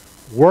God,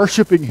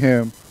 worshiping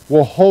him,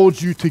 will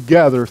hold you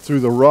together through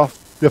the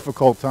rough,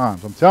 difficult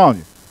times. I'm telling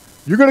you.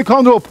 You're going to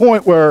come to a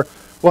point where,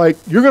 like,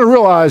 you're going to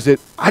realize that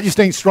I just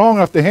ain't strong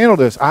enough to handle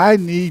this. I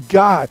need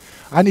God.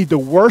 I need to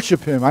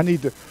worship him. I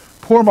need to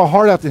pour my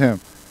heart out to him.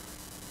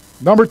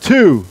 Number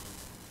two,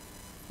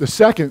 the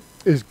second,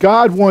 is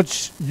God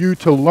wants you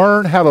to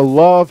learn how to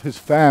love his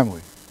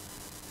family.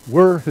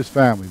 We're his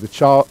family, the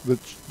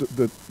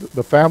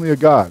family of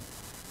God.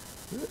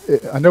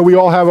 I know we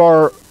all have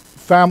our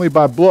family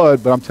by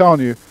blood, but I'm telling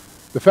you,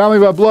 the family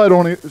by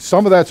blood,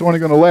 some of that's only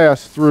going to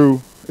last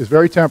through, is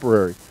very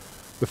temporary.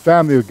 The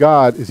family of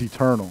God is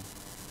eternal.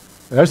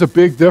 And there's a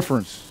big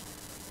difference.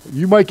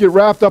 You might get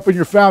wrapped up in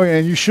your family,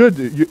 and you should.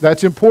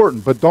 That's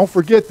important, but don't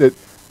forget that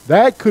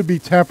that could be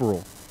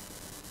temporal.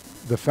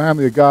 The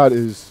family of God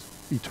is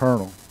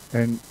eternal.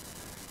 And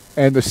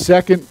the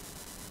second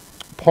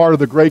part of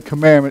the great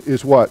commandment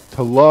is what?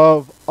 To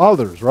love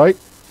others, right?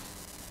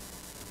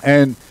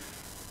 And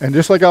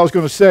just like I was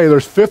going to say,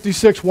 there's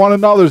 56 one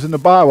another's in the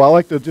Bible. I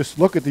like to just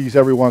look at these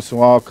every once in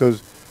a while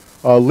because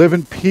live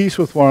in peace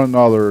with one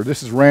another.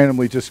 This is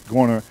randomly just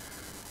going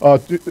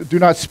to do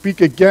not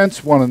speak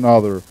against one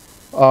another.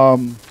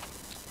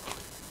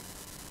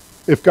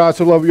 If God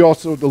so loved you,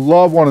 also to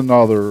love one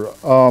another.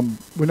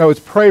 We know it's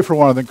pray for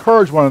one another,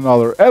 encourage one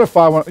another,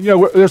 edify one. You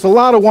know, there's a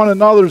lot of one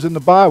another's in the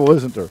Bible,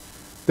 isn't there,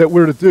 that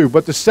we're to do.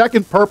 But the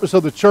second purpose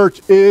of the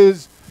church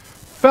is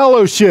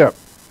fellowship.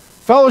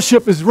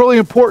 Fellowship is really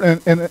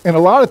important, and a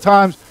lot of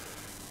times,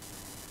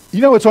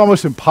 you know, it's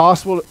almost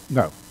impossible.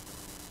 No,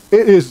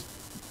 it is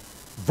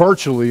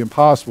virtually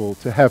impossible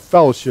to have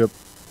fellowship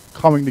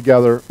coming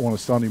together on a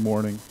Sunday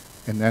morning,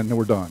 and then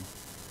we're done.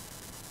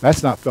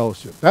 That's not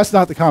fellowship. That's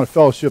not the kind of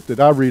fellowship that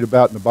I read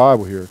about in the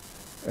Bible here.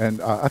 And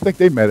I think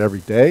they met every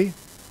day.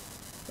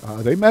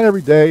 They met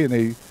every day,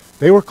 and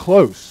they were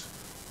close.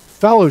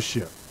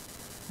 Fellowship.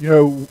 You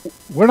know,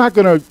 we're not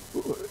going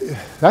to...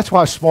 That's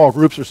why small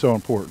groups are so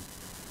important.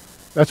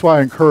 That's why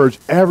I encourage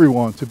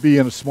everyone to be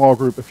in a small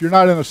group. If you're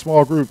not in a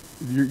small group,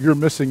 you're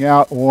missing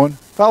out on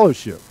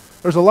fellowship.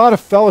 There's a lot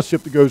of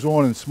fellowship that goes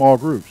on in small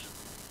groups.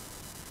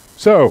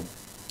 So,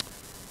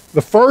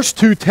 the first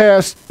two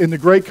tasks in the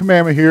Great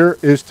Commandment here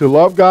is to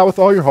love God with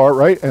all your heart,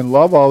 right? And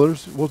love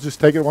others. We'll just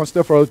take it one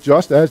step further,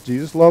 just as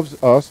Jesus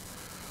loves us.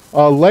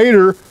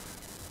 Later,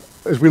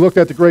 as we looked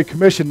at the Great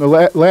Commission, the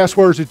last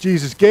words that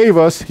Jesus gave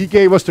us, he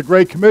gave us the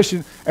Great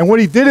Commission. And what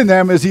he did in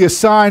them is he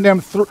assigned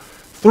them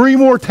three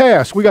more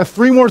tasks. We got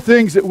three more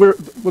things that what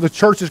the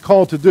church is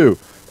called to do.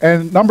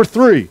 And number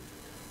three,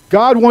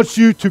 God wants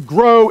you to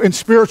grow in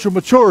spiritual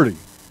maturity.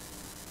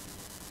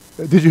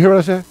 Did you hear what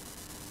I said?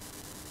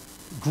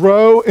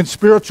 Grow in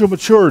spiritual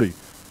maturity.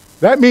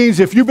 That means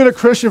if you've been a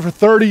Christian for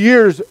 30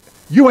 years,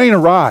 you ain't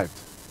arrived.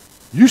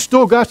 You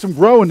still got some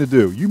growing to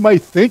do. You may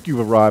think you've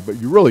arrived, but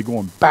you're really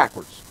going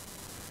backwards.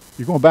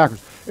 You're going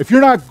backwards. If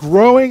you're not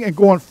growing and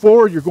going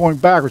forward, you're going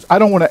backwards. I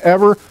don't want to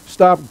ever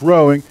stop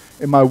growing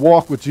in my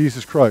walk with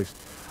Jesus Christ.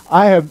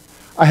 I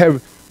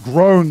have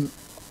grown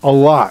a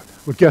lot,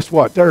 but guess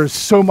what? There is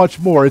so much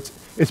more.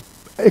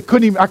 I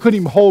couldn't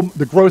even hold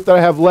the growth that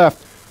I have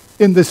left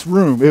in this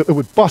room. It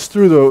would bust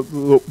through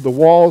the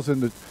walls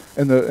and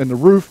the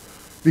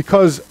roof,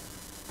 because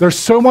there's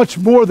so much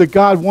more that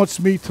God wants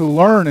me to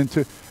learn and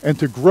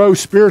to grow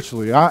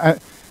spiritually. And I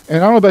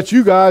don't know about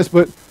you guys,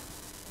 but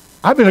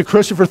I've been a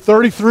Christian for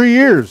 33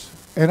 years,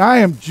 and I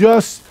am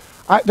just,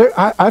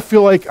 I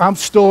feel like I'm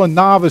still a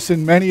novice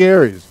in many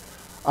areas.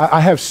 I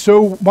have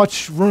so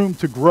much room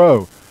to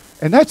grow,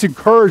 and that's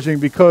encouraging,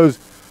 because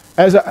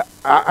as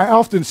I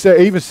often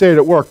say, I even say it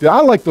at work, that I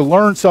like to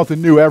learn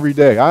something new every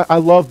day. I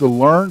love to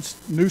learn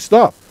new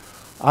stuff.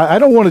 I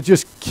don't want to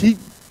just keep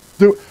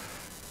doing.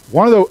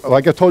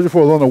 Like I told you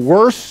before, one of the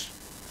worst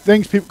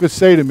things people could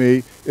say to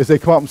me is they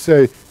come up and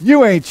say,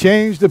 "You ain't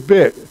changed a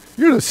bit.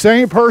 You're the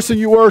same person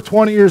you were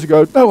 20 years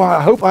ago." No,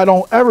 I hope I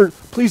don't ever.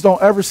 Please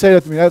don't ever say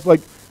that to me.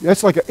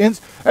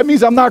 That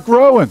means I'm not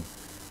growing.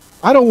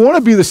 I don't want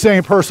to be the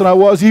same person I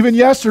was even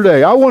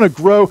yesterday. I want to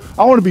grow.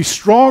 I want to be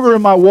stronger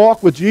in my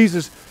walk with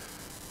Jesus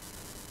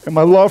and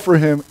my love for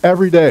him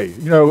every day.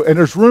 You know, and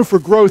there's room for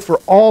growth for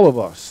all of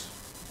us.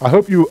 I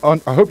hope you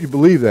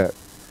believe that.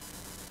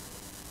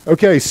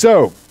 Okay,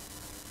 so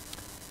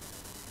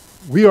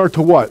we are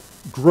to what?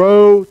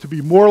 Grow to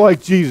be more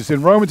like Jesus.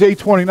 In Romans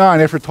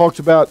 8:29, after it talks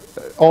about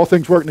all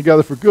things working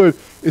together for good,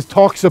 it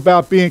talks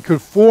about being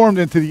conformed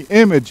into the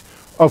image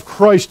of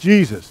Christ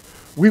Jesus.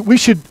 We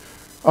should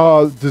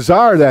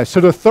desire that. So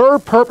the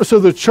third purpose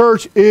of the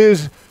church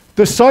is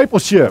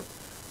discipleship.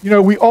 You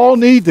know, we all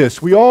need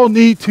this. We all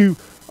need to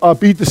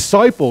be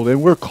discipled,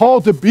 and we're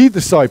called to be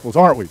disciples,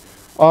 aren't we?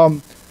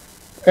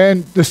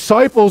 And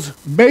disciples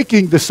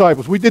making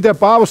disciples. We did that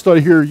Bible study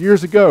here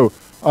years ago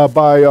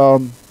by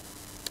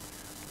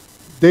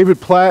David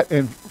Platt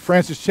and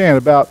Francis Chan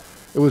about,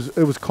 it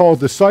was called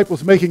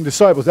Disciples Making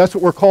Disciples. That's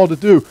what we're called to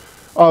do.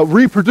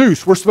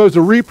 Reproduce. We're supposed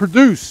to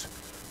reproduce,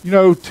 you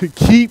know, to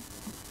keep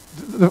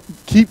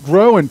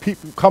growing,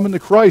 people coming to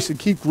Christ and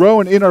keep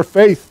growing in our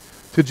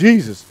faith to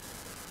Jesus.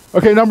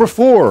 Okay, number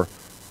 4.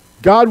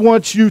 God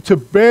wants you to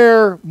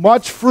bear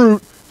much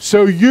fruit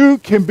so you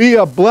can be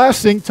a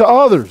blessing to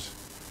others.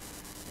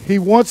 He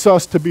wants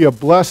us to be a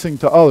blessing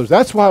to others.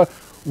 That's why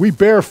we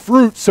bear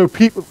fruit so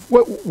people,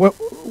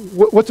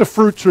 what's a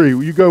fruit tree?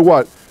 You go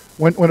what?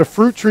 When a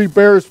fruit tree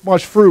bears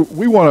much fruit,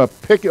 we want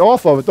to pick it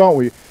off of it, don't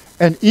we?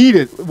 And eat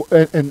it,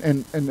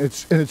 and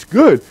it's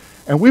good.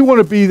 And we want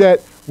to be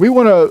that, we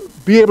want to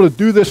be able to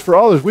do this for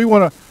others. We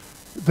want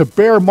to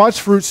bear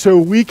much fruit so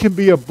we can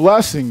be a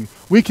blessing.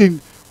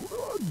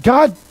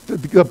 God,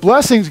 the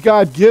blessings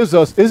God gives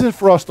us isn't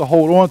for us to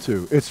hold on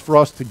to. It's for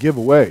us to give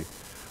away.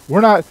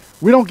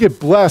 We don't get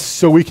blessed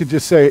so we can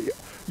just say,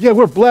 yeah,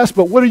 we're blessed,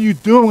 but what are you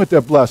doing with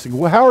that blessing?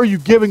 Well, how are you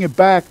giving it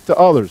back to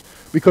others?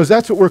 Because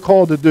that's what we're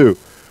called to do.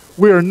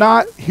 We are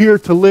not here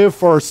to live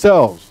for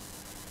ourselves.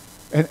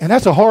 And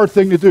that's a hard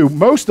thing to do.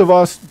 Most of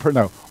us,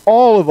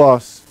 all of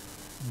us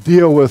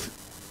deal with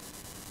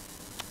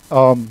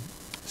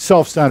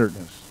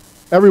self-centeredness.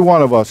 Every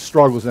one of us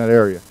struggles in that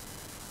area.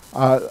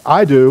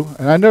 I do,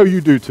 and I know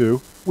you do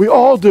too. We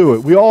all do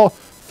it. We all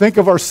think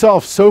of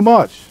ourselves so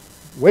much,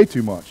 way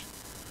too much.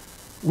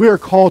 We are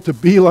called to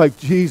be like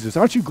Jesus.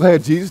 Aren't you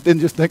glad Jesus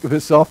didn't just think of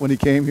himself when he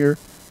came here?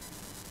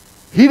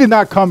 He did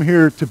not come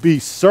here to be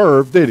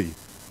served, did he?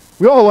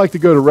 We all like to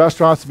go to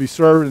restaurants to be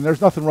served, and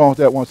there's nothing wrong with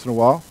that once in a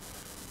while.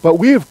 But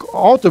we have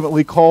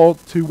ultimately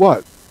called to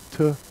what?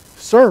 To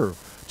serve,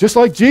 just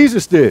like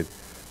Jesus did.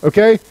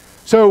 Okay?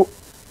 So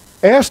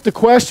ask the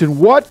question,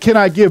 what can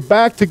I give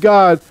back to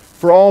God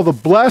for all the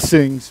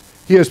blessings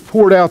he has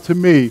poured out to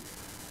me?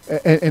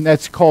 And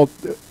that's called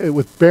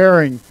with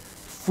bearing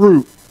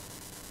fruit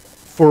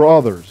for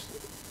others.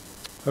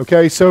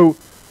 Okay, so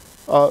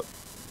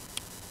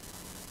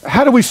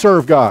how do we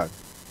serve God?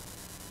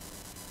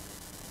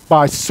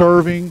 By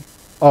serving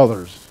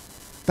others.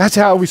 That's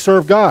how we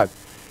serve God.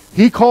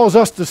 He calls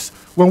us to,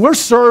 when we're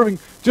serving,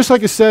 just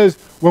like it says,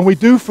 when we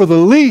do for the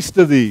least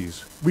of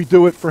these, we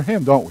do it for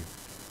him, don't we?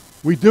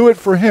 We do it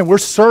for him. We're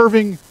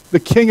serving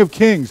the King of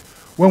Kings.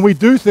 When we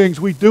do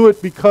things, we do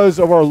it because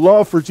of our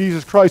love for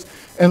Jesus Christ.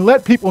 And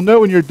let people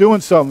know when you're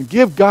doing something.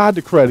 Give God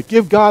the credit.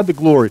 Give God the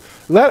glory.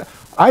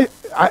 I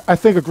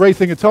think a great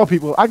thing to tell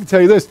people, I can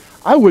tell you this,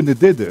 I wouldn't have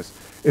did this.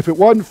 If it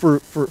wasn't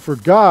for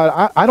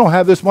God, I don't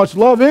have this much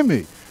love in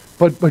me.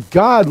 But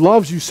God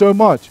loves you so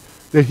much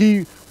that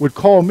he would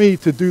call me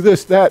to do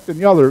this, that, and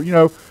the other. You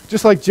know,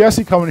 just like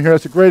Jesse coming here,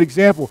 that's a great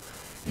example.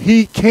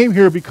 He came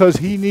here because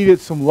he needed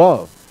some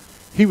love.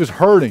 He was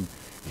hurting.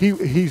 He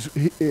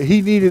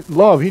needed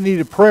love. He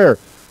needed prayer.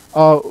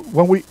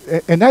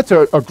 And that's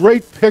a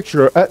great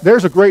picture.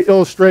 There's a great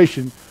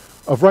illustration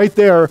of right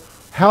there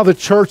how the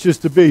church is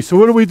to be. So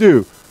what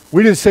do?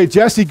 We didn't say,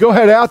 Jesse, go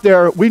ahead out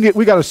there. We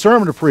got a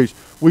sermon to preach.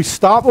 We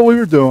stopped what we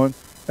were doing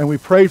and we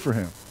prayed for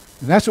him.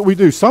 And that's what we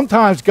do.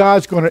 Sometimes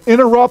God's going to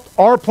interrupt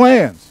our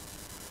plans.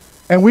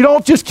 And we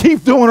don't just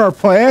keep doing our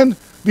plan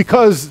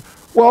because,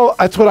 well,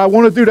 that's what I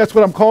want to do. That's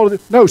what I'm called to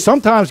do. No,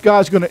 sometimes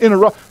God's going to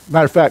interrupt.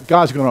 Matter of fact,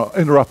 God's going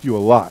to interrupt you a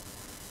lot.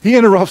 He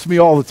interrupts me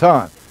all the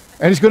time.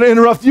 And he's going to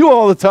interrupt you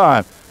all the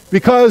time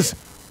because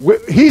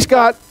he's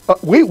got,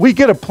 we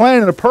get a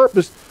plan and a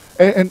purpose.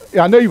 And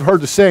I know you've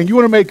heard the saying, you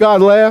want to make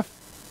God laugh?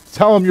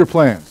 Tell him your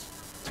plans.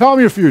 Tell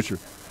him your future.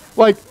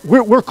 Like,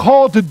 we're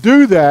called to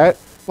do that.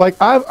 Like,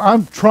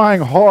 I'm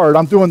trying hard.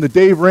 I'm doing the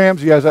Dave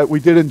Ramsey as we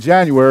did in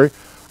January.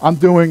 I'm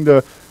doing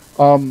the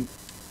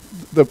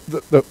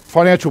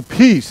financial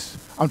peace.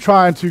 I'm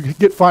trying to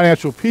get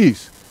financial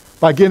peace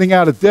by getting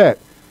out of debt.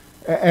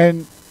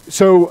 And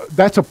so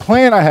that's a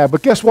plan I have.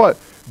 But guess what?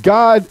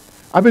 God,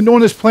 I've been doing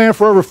this plan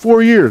for over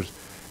 4 years.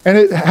 And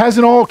it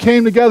hasn't all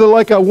came together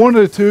like I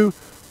wanted it to,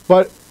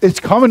 but it's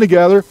coming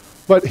together.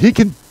 But he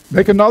can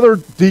make another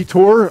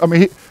detour. I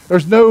mean,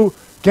 there's no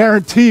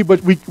guarantee,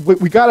 but we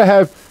got to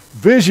have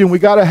vision. We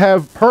got to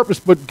have purpose.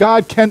 But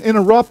God can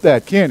interrupt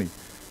that, can't he?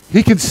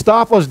 He can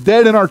stop us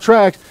dead in our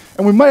tracks,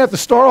 and we might have to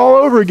start all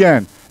over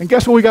again. And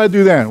guess what we got to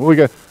do then? Well, we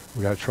got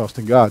to trust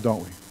in God,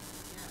 don't we?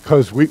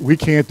 Because we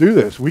can't do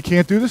this. We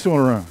can't do this on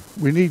our own.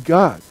 We need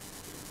God.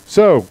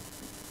 So,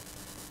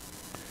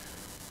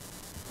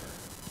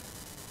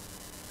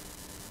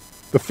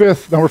 the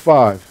fifth, number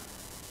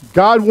 5.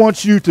 God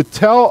wants you to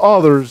tell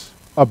others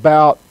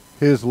about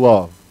his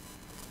love.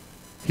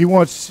 He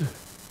wants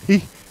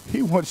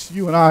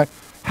you and I.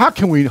 How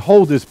can we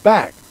hold this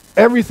back?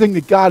 Everything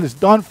that God has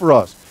done for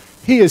us.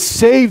 He has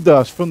saved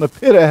us from the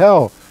pit of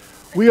hell.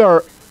 We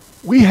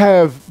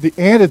have the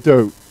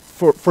antidote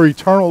for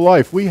eternal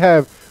life.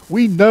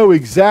 We know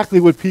exactly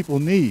what people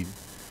need,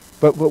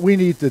 but we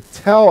need to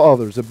tell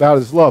others about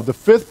his love. The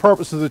fifth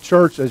purpose of the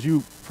church, as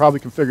you probably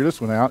can figure this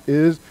one out,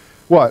 is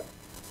what?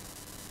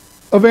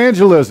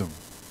 Evangelism.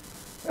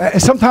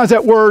 And sometimes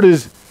that word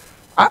is,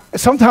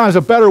 sometimes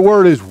a better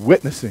word is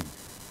witnessing.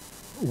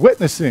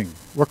 Witnessing.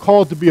 We're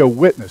called to be a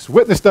witness.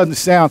 Witness doesn't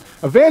sound,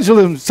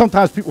 evangelism,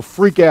 sometimes people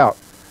freak out.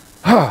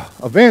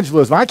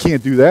 Evangelism, I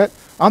can't do that.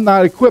 I'm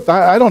not equipped.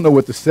 I don't know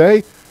what to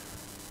say.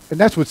 And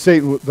that's what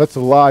that's a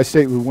lie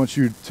Satan wants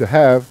you to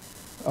have.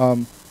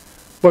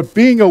 But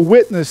being a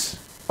witness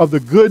of the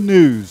good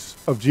news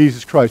of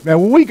Jesus Christ.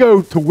 Man, when we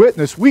go to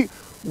witness, we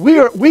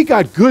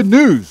got good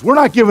news. We're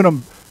not giving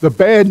them the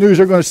bad news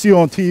they're going to see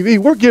on TV.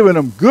 We're giving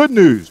them good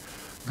news.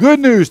 Good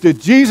news that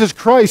Jesus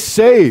Christ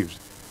saves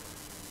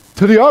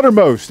to the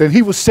uttermost, and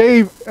he will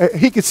save.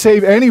 He could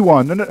save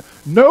anyone.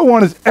 No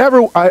one has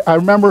ever. I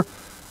remember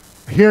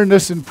hearing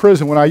this in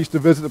prison when I used to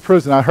visit the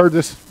prison. I heard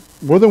this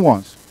more than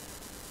once.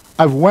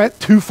 I've went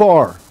too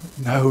far.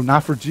 No,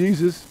 not for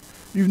Jesus.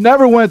 You've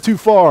never went too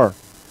far.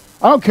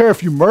 I don't care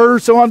if you murder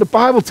someone.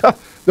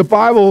 The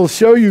Bible will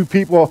show you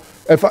people.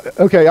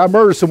 Okay, I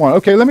murdered someone.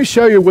 Okay, let me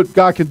show you what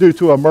God can do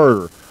to a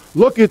murderer.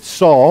 Look at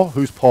Saul,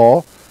 who's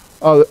Paul,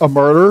 a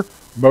murderer.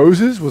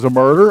 Moses was a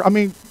murderer. I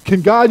mean,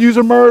 can God use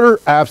a murderer?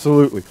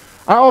 Absolutely.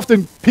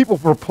 People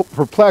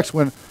perplex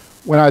when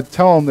I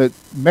tell them that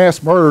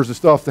mass murders and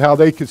stuff, how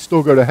they can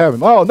still go to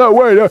heaven. Oh, no,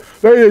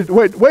 they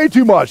way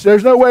too much.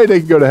 There's no way they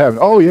can go to heaven.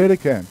 Oh, yeah, they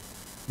can.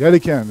 Yeah, they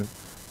can,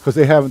 because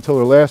they have until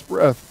their last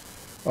breath.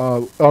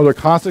 Are there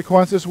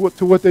consequences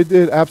to what they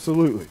did?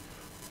 Absolutely.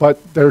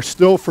 But there's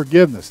still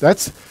forgiveness.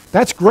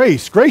 That's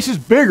grace. Grace is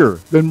bigger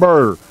than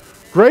murder.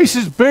 Grace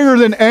is bigger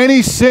than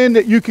any sin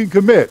that you can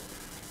commit.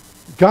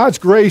 God's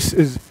grace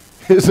is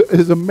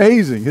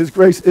amazing. His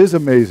grace is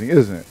amazing,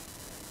 isn't it?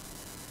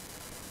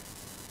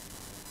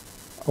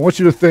 I want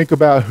you to think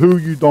about who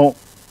you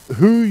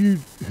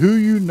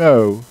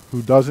know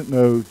who doesn't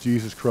know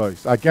Jesus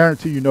Christ. I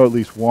guarantee you know at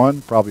least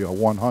one, probably a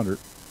 100.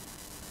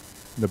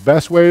 And the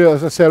best way,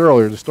 as I said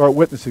earlier, to start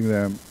witnessing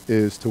them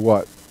is to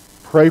what?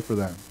 Pray for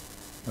them.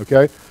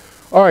 Okay?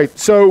 All right,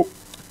 so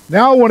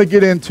now I want to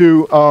get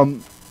into,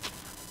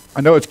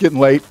 I know it's getting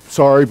late,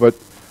 sorry, but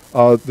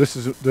this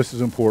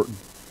is important.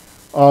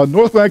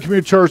 Northland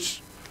Community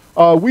Church,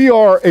 we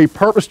are a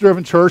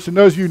purpose-driven church, and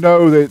those of you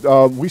know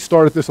that we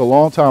started this a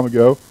long time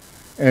ago,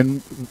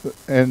 and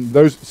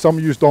some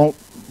of you don't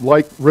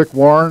like Rick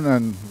Warren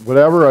and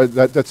whatever.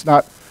 That's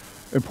not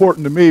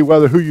important to me,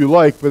 whether who you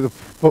like. But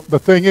the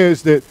thing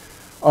is that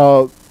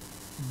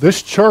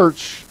this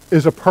church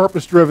is a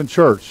purpose-driven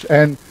church,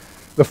 and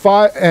the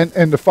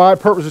five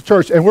purposes of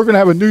church. And we're going to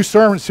have a new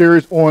sermon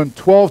series on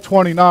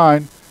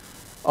 1229.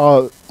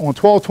 On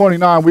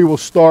 1229, we will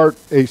start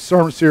a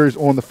sermon series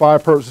on the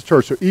five purposes of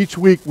church. So each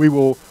week we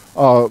will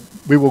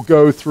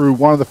go through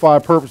one of the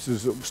five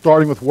purposes,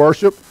 starting with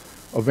worship,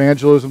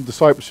 evangelism,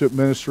 discipleship,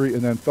 ministry,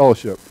 and then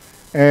fellowship.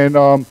 And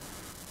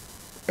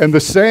the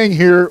saying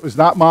here is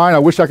not mine. I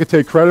wish I could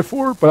take credit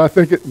for it, but I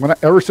think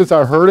ever since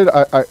I heard it,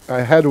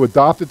 I had to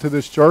adopt it to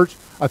this church.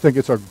 I think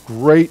it's a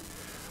great.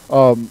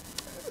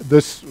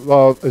 This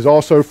is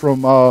also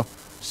from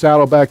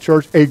Saddleback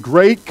Church. A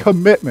great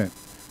commitment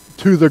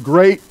to the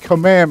great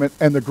commandment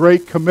and the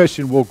great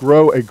commission will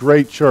grow a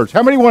great church.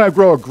 How many want to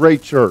grow a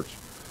great church?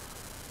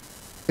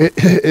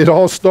 It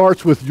all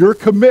starts with your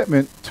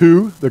commitment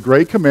to the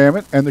great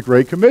commandment and the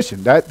great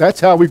commission. That's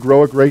how we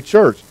grow a great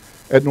church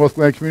at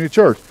Northland Community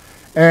Church.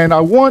 And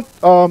I want,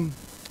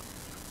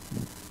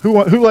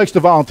 who likes to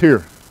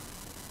volunteer?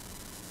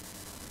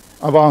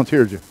 I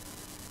volunteered you.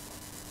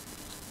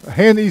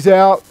 Hand these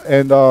out,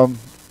 and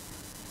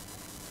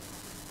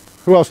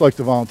who else likes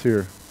to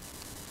volunteer?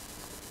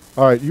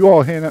 All right, you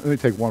all hand out. Let me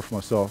take one for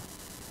myself.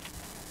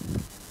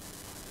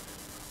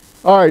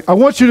 All right, I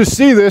want you to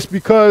see this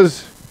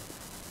because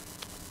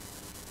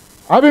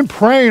I've been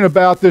praying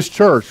about this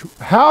church.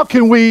 How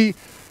can we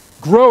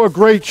grow a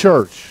great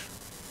church?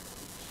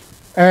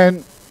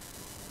 And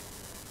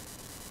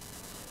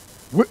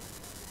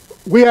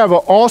we have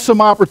an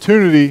awesome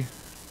opportunity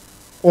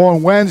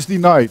on Wednesday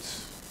nights.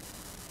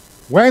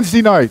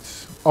 Wednesday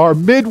nights, our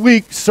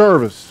midweek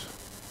service.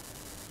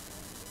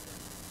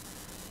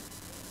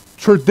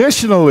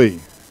 Traditionally,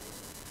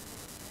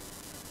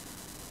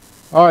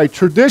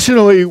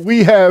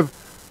 we have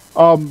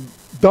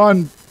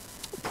done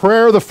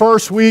prayer the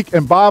first week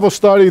and Bible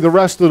study the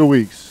rest of the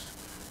weeks.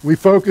 We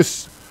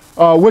focus,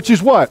 which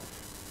is what?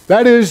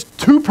 That is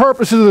two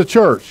purposes of the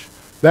church.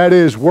 That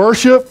is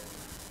worship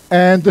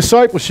and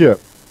discipleship.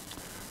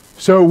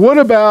 So what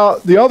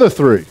about the other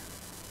three?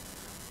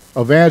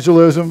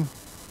 Evangelism,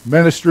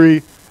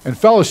 ministry, and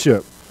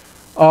fellowship.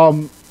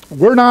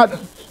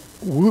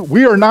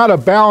 We are not a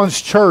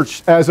balanced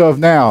church as of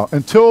now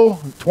until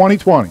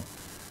 2020.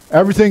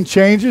 Everything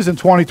changes in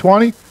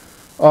 2020.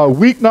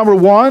 Week number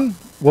 1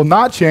 will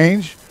not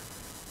change.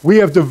 We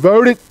have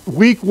devoted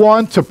week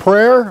 1 to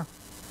prayer,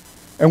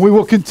 and we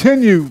will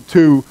continue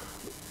to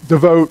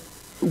devote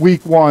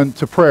week 1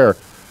 to prayer.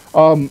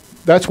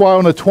 That's why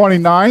on the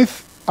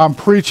 29th, I'm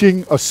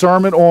preaching a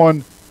sermon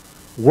on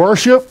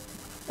worship,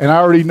 and I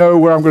already know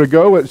where I'm going to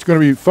go. It's going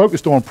to be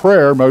focused on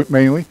prayer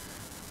mainly.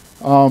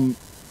 And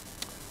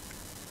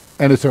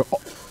it's an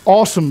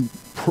awesome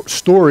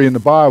story in the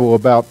Bible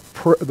about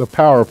the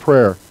power of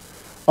prayer.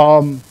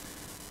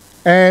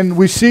 And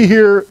we see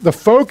here the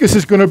focus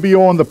is going to be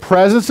on the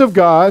presence of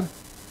God.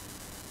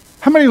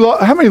 How many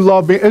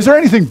love being? Is there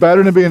anything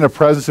better than being in the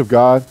presence of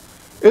God?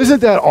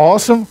 Isn't that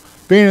awesome?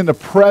 Being in the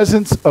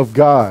presence of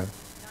God.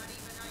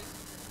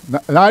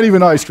 Not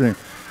even ice cream.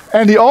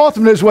 And the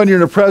ultimate is when you're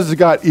in the presence of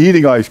God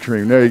eating ice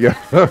cream. There you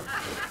go.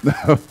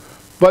 No.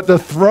 But the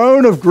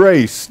throne of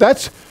grace,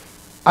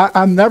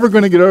 I'm never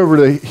going to get over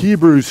the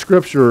Hebrew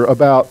scripture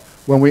about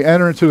when we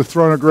enter into the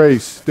throne of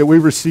grace, that we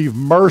receive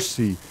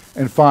mercy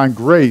and find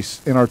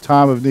grace in our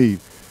time of need.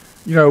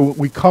 You know,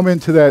 we come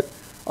into that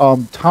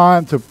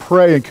time to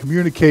pray and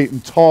communicate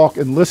and talk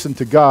and listen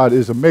to God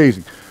is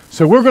amazing.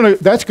 So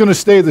that's going to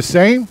stay the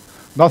same.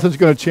 Nothing's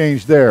going to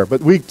change there.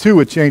 But week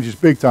 2, it changes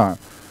big time.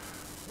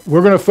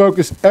 We're going to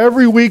focus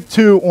every week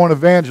 2 on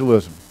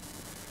evangelism,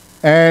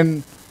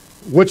 and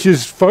which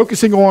is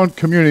focusing on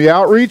community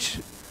outreach.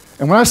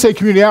 And when I say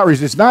community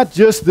outreach, it's not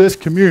just this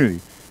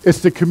community. It's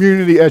the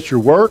community at your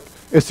work.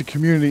 It's the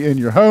community in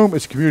your home.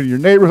 It's the community in your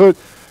neighborhood.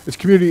 It's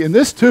community in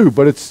this too,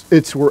 but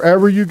it's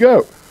wherever you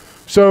go.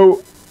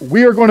 So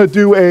we are going to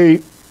do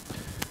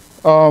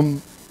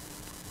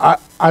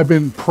I've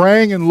been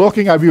praying and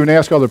looking. I've even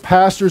asked other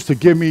pastors to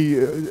give me,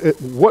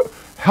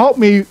 help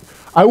me.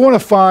 I want to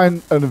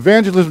find an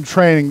evangelism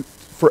training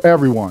for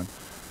everyone.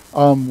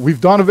 We've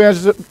done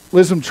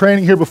evangelism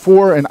training here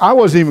before, and I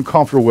wasn't even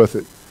comfortable with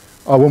it.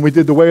 When we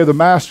did the Way of the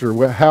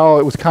Master, how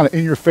it was kind of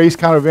in-your-face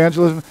kind of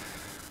evangelism.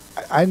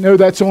 I know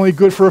that's only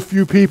good for a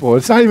few people.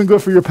 It's not even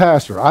good for your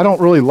pastor. I don't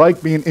really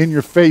like being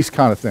in-your-face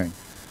kind of thing.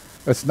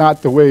 That's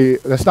not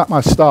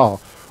my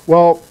style.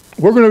 Well,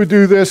 we're going to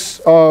do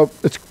this.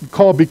 It's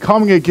called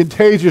Becoming a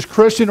Contagious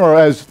Christian, or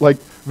as like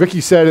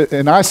Vicki said it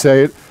and I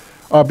say it,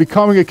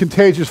 becoming a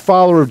contagious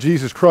follower of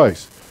Jesus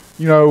Christ.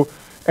 You know,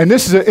 and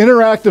this is an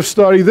interactive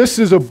study. This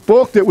is a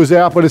book that was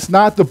out, but it's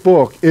not the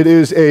book. It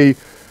is a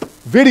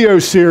video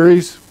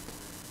series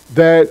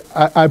that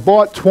I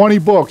bought 20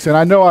 books, and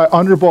I know I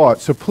underbought.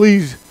 So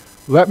please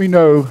let me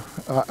know,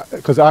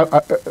 because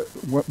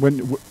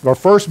when our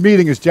first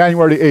meeting is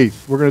January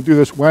 8th. We're going to do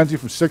this Wednesday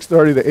from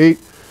 6:30 to 8.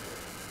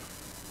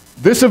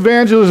 This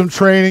evangelism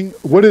training,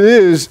 what it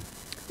is,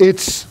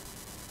 it's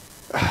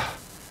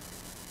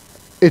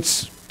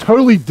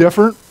totally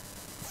different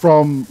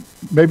from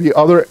maybe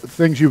other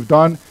things you've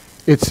done.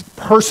 It's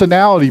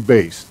personality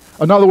based.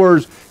 In other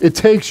words, it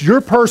takes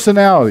your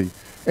personality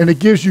and it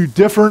gives you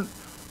different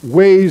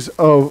ways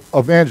of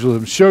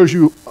evangelism, shows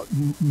you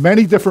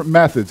many different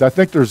methods. I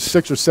think there's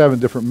 6 or 7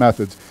 different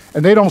methods.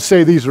 And they don't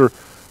say these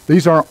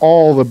aren't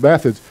all the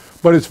methods,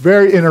 but it's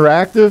very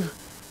interactive.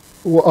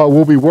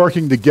 We'll be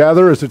working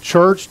together as a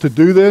church to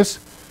do this,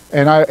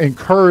 and I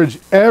encourage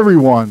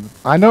everyone.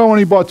 I know I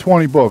only bought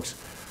 20 books,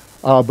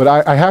 but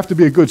I have to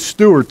be a good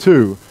steward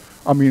too.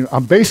 I mean,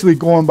 I'm basically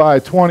going by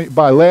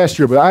last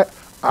year, but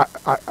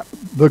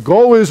the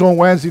goal is on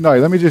Wednesday night.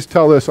 Let me just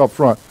tell this up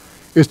front,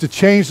 is to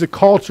change the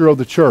culture of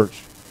the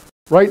church.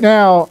 Right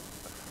now,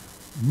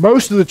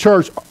 most of the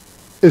church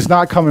is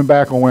not coming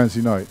back on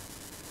Wednesday night.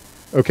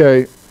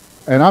 Okay?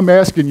 And I'm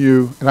asking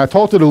you, and I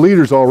talked to the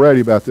leaders already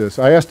about this.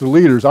 I asked the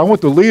leaders, I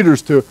want the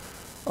leaders to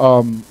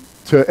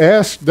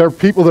ask their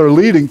people that are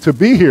leading to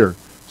be here.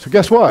 So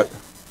guess what?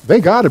 They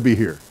got to be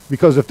here.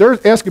 Because if they're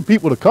asking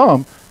people to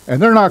come and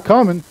they're not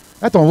coming,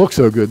 that don't look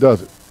so good,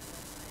 does it?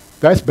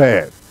 That's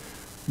bad.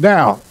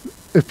 Now,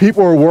 if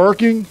people are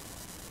working,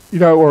 you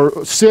know,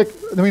 or sick,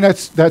 I mean,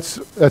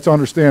 that's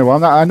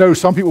understandable. I know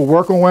some people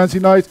work on Wednesday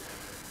nights.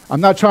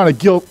 I'm not trying to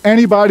guilt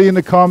anybody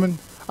into coming.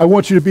 I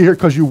want you to be here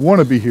because you want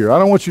to be here. I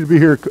don't want you to be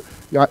here.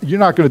 You're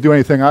not going to do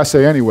anything I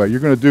say anyway.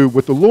 You're going to do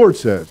what the Lord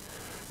says,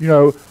 you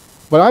know.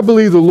 But I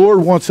believe the Lord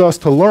wants us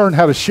to learn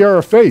how to share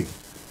our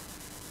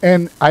faith.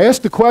 And I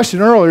asked the question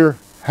earlier,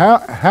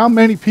 how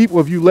many people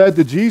have you led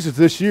to Jesus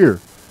this year?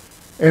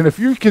 And if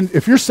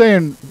you're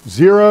saying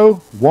 0,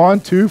 1,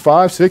 2,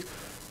 5, 6,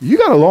 you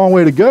got a long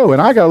way to go,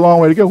 and I got a long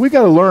way to go. We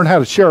got to learn how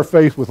to share our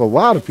faith with a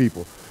lot of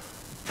people.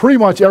 Pretty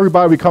much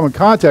everybody we come in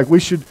contact, we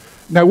should.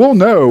 Now we'll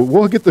know.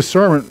 We'll get the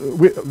sermon.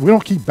 We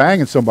don't keep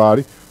banging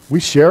somebody.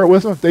 We share it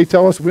with them. If they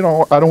tell us I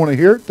don't want to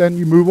hear it, then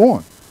you move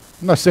on.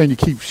 I'm not saying you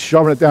keep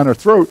shoving it down their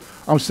throat.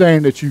 I'm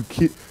saying that you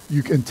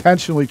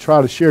intentionally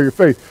try to share your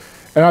faith.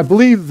 And I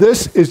believe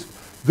this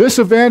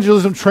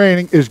evangelism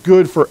training is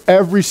good for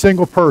every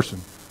single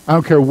person. I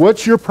don't care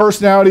what your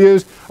personality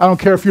is. I don't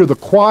care if you're the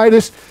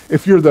quietest,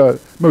 if you're the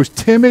most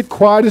timid,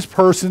 quietest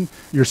person,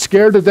 you're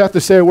scared to death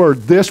to say a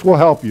word. This will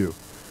help you.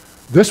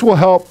 This will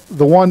help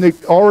the one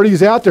that already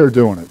is out there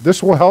doing it.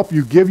 This will help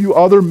you, give you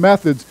other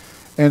methods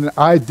and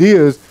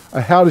ideas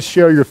of how to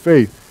share your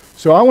faith.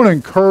 So I want to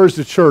encourage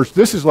the church.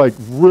 This is like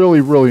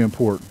really, really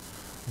important.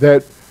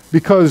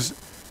 Because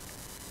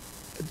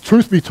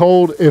truth be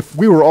told, if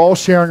we were all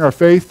sharing our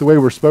faith the way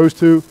we're supposed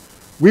to,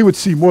 we would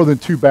see more than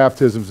 2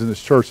 baptisms in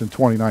this church in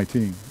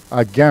 2019.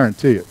 I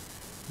guarantee it.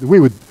 We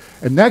would.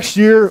 And next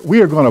year,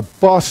 we are going to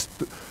bust.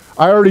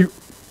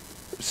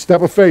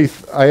 Step of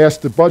faith, I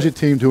asked the budget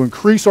team to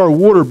increase our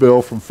water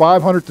bill from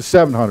 $500 to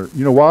 $700.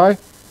 You know why?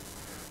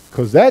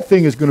 Because that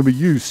thing is going to be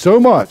used so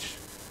much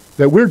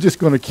that we're just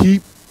going to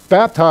keep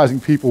baptizing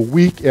people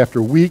week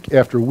after week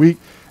after week,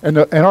 and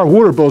our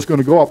water bill is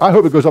going to go up. I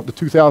hope it goes up to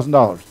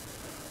 $2,000.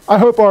 I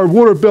hope our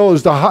water bill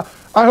is I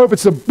hope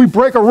we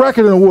break a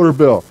record in the water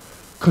bill,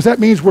 because that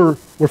means we're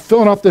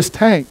filling up this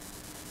tank.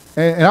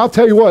 And I'll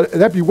tell you what,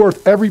 that'd be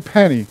worth every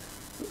penny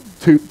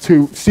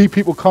to see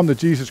people come to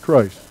Jesus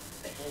Christ.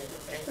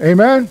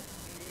 Amen?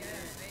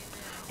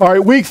 All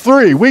right, week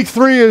 3. Week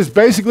 3 is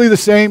basically the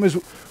same as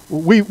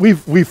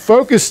we've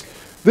focused.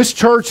 This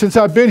church, since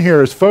I've been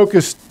here, is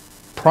focused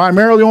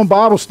primarily on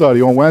Bible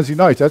study on Wednesday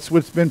nights. That's what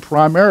it's been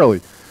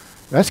primarily.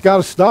 That's got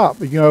to stop.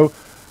 You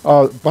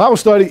know, Bible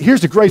study,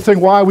 here's the great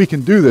thing why we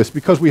can do this,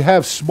 because we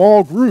have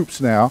small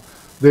groups now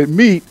that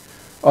meet.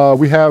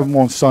 We have them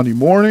on Sunday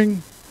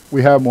morning.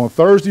 We have them on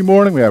Thursday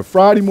morning. We have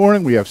Friday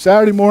morning. We have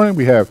Saturday morning.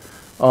 We have,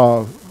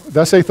 did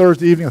I say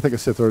Thursday evening? I think I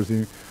said Thursday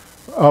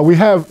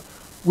evening.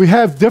 We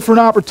have different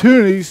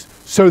opportunities,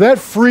 so that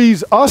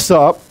frees us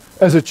up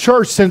as a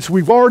church, since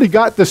we've already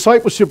got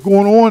discipleship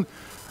going on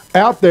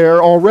out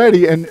there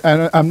already, and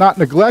I'm not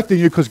neglecting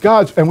you,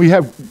 because and we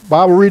have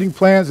Bible reading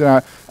plans,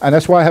 and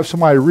that's why I have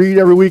somebody read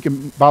every week.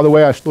 And by the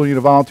way, I still need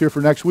a volunteer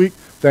for next week.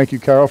 Thank you,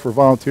 Carol, for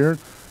volunteering.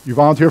 You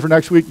volunteer for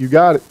next week? You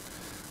got it.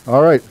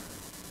 All right.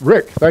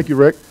 Rick, thank you,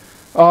 Rick.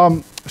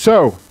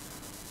 So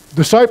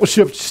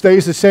discipleship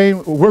stays the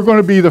same. We're going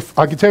to be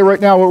I can tell you right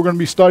now what we're going to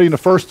be studying the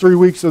first 3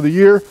 weeks of the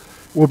year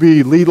will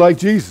be Lead Like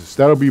Jesus.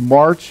 That'll be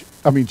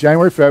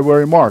January,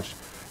 February, March.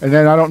 And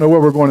then I don't know where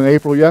we're going in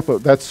April yet,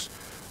 but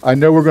I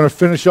know we're going to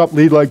finish up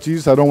Lead Like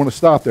Jesus. I don't want to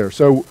stop there.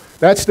 So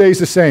that stays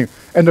the same.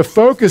 And the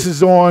focus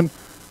is on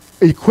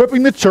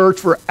equipping the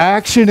church for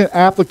action and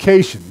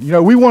application. You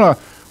know, we want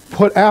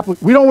to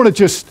we don't want to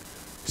just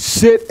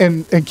sit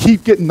and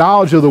keep getting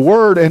knowledge of the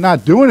word and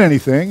not doing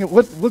anything.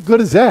 What good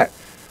is that?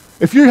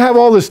 If you have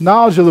all this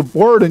knowledge of the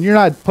word and you're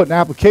not putting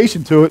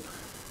application to it,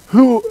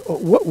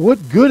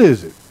 what good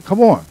is it? Come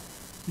on.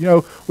 You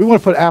know, we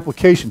want to put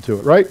application to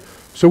it, right?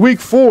 So week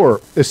 4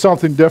 is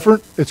something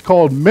different. It's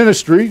called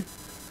ministry,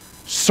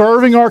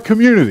 serving our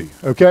community,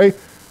 okay?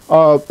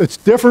 It's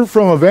different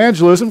from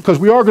evangelism, because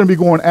we are going to be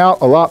going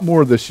out a lot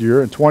more this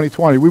year in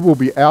 2020. We will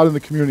be out in the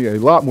community a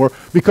lot more,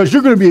 because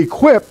you're going to be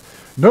equipped.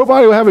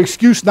 Nobody will have an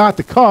excuse not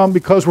to come,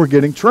 because we're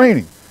getting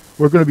training.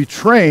 We're going to be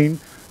trained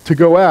to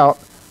go out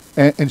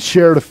and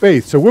share the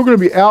faith. So we're going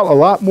to be out a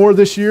lot more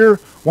this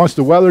year once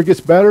the weather gets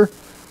better.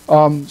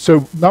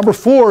 So number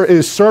 4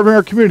 is serving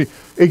our community.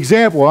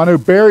 Example, I know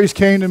Barry's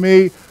came to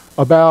me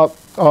about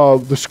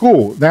the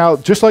school. Now,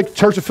 just like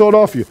Church of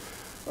Philadelphia,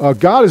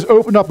 God has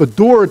opened up a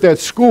door at that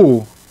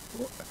school,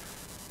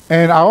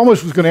 and I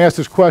almost was going to ask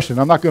this question.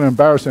 I'm not going to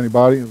embarrass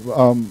anybody.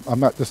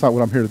 That's not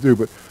what I'm here to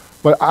do.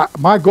 But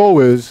my goal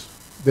is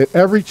that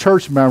every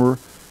church member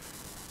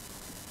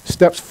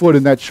steps foot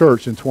in that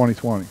church in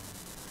 2020,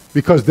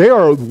 because they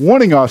are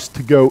wanting us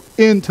to go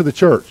into the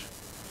church.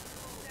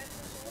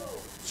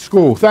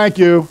 School, thank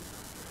you.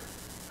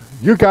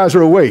 You guys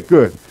are awake,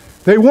 good.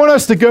 They want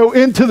us to go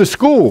into the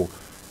school.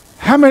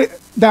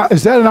 Now,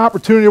 is that an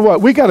opportunity or what?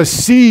 We got to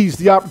seize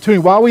the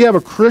opportunity. While we have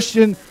a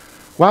Christian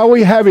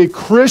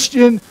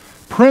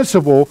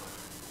principle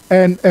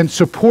and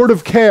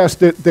supportive cast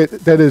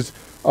that is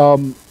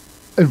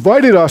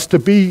invited us to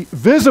be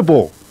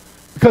visible.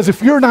 Because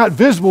if you're not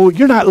visible,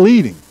 you're not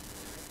leading.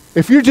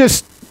 If you're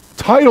just,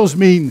 titles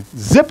mean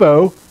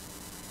Zippo,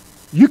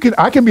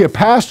 I can be a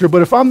pastor,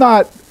 but if I'm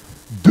not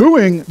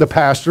doing the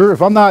pastor,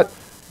 if I'm not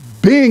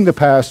being the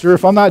pastor,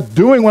 if I'm not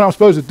doing what I'm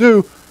supposed to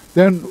do,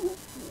 then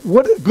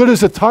what good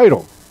is a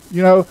title?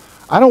 You know,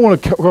 I don't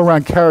want to go around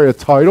and carry a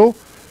title.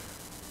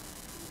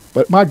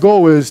 But my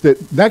goal is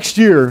that next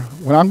year,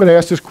 when I'm going to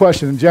ask this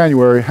question in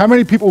January, how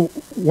many people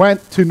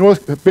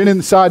have been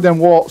inside them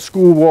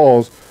school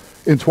walls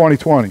in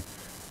 2020?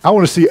 I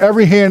want to see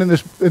every hand in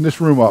this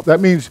room up. That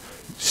means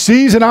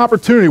seize an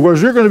opportunity,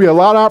 whereas there are going to be a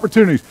lot of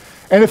opportunities.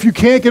 And if you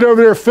can't get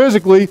over there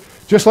physically,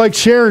 just like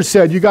Sharon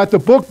said, you got the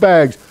book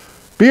bags.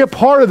 Be a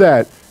part of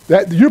that.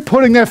 You're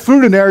putting that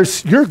food in there.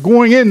 You're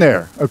going in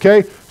there.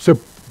 Okay, so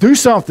do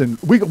something.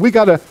 We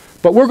got to.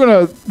 But we're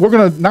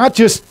gonna not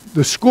just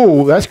the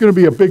school. That's going to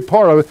be a big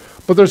part of it.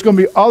 But there's going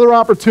to be other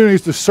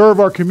opportunities to serve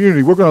our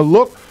community. We're going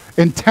to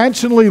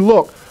intentionally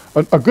look.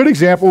 A good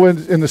example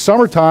in the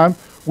summertime,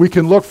 we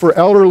can look for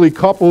elderly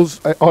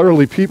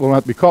people,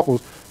 not to be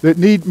couples, that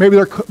need maybe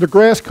their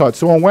grass cut.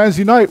 So on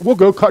Wednesday night, we'll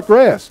go cut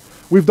grass.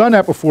 We've done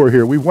that before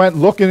here. We went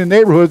looking in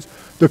neighborhoods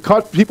to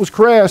cut people's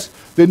grass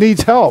that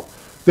needs help,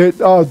 that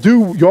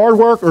do yard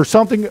work or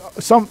something,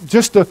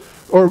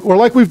 or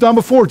like we've done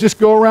before, just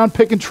go around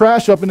picking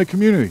trash up in the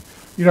community.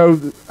 You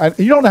know, and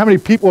you don't know how many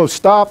people have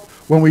stopped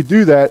when we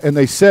do that and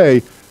they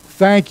say,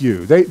 thank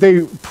you. They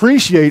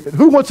appreciate it.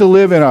 Who wants to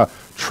live in a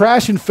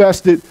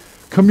trash-infested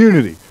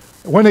community?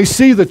 When they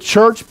see the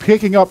church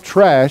picking up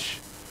trash,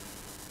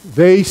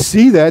 they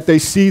see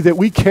that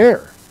we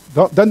care.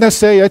 Doesn't that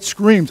say, that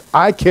screams,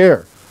 I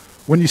care.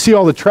 When you see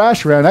all the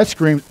trash around, that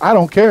screams, I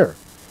don't care.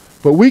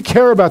 But we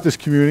care about this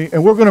community,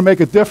 and we're going to make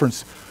a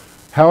difference.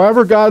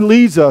 However God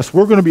leads us,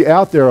 we're going to be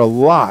out there a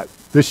lot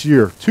this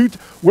year.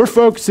 We're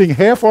focusing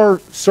half our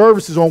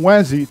services on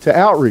Wednesday to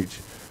outreach,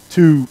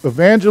 to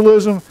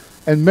evangelism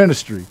and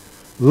ministry,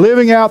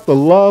 living out the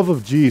love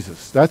of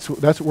Jesus. That's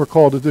what we're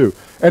called to do.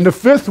 And the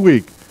 5th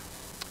week,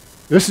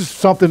 this is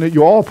something that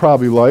you all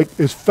probably like,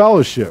 is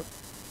fellowship.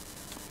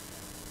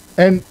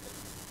 And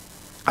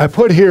I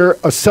put here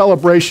a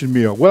celebration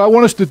meal. What I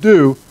want us to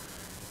do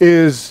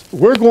is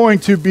we're going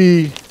to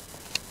be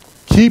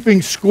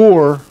keeping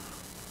score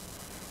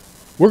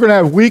We're going to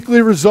have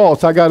weekly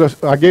results. I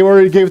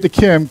already gave it to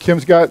Kim.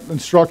 Kim's got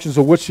instructions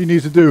of what she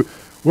needs to do.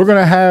 We're going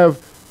to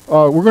have,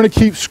 we're going to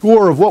keep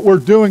score of what we're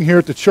doing here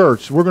at the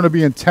church. We're going to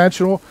be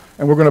intentional,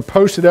 and we're going to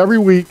post it every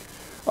week.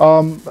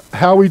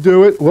 How we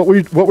do it, what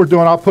we're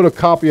doing. I'll put a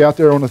copy out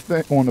there on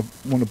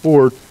the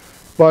board.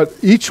 But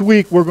each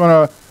week we're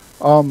going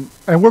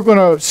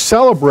to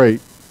celebrate.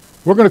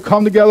 We're going to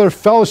come together,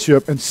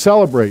 fellowship, and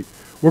celebrate.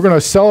 We're going to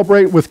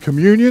celebrate with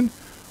communion.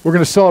 We're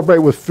going to celebrate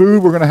with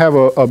food. We're going to have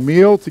a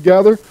meal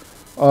together.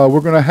 We're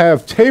going to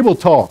have table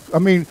talk. I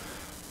mean,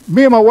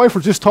 me and my wife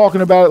were just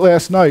talking about it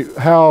last night,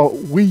 how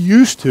we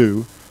used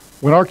to,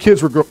 when our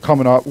kids were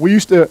coming up, we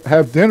used to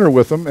have dinner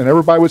with them, and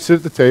everybody would sit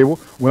at the table.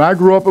 When I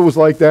grew up, it was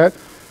like that.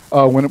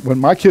 When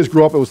my kids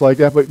grew up, it was like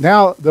that. But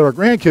now that our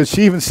grandkids,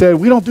 she even said,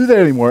 we don't do that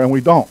anymore, and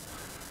we don't.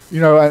 You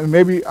know, and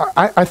maybe,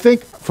 I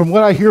think from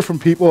what I hear from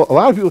people, a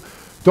lot of people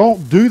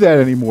don't do that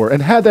anymore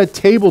and have that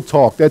table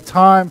talk, that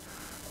time.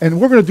 And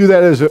we're going to do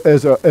that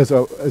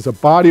as a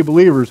body of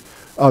believers,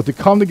 to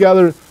come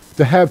together,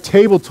 to have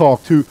table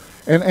talk,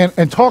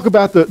 and talk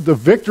about the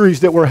victories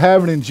that we're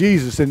having in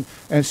Jesus,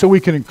 and so we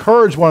can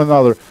encourage one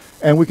another,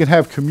 and we can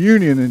have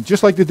communion. And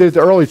just like they did at the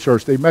early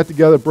church, they met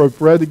together, broke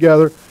bread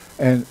together,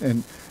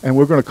 and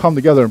we're going to come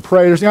together and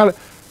pray. There's not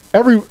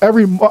every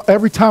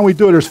time we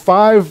do it, there's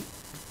five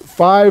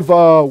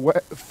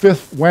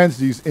fifth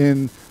Wednesdays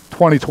in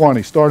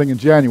 2020, starting in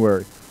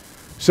January.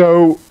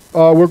 So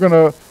we're going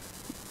to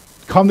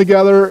come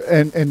together,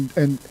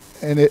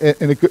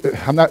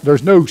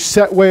 there's no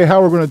set way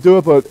how we're going to do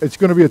it, but it's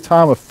going to be a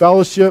time of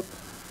fellowship.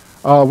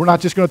 We're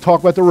not just going to talk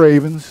about the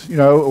Ravens, you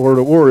know, or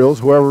the Orioles,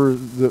 whoever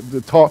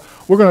the talk.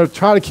 We're going to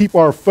try to keep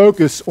our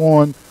focus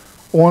on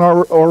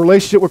our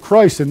relationship with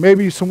Christ, and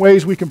maybe some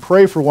ways we can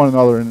pray for one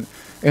another and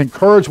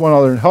encourage one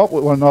another and help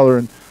with one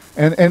another.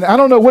 And I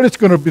don't know what it's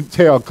going to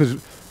entail,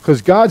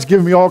 because God's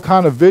given me all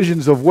kind of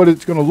visions of what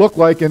it's going to look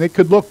like, and it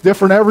could look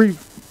different every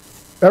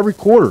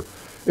quarter.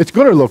 It's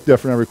going to look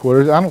different every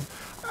quarter.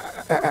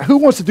 Who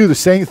wants to do the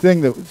same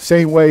thing the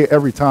same way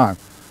every time?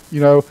 You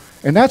know,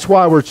 and that's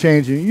why we're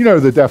changing. You know,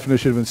 the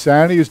definition of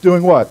insanity is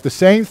doing what? The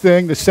same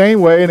thing, the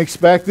same way, and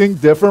expecting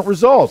different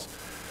results.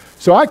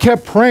 So I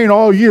kept praying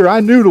all year. I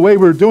knew the way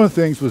we were doing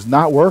things was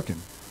not working.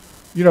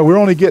 You know, we're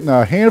only getting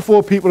a handful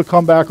of people to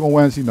come back on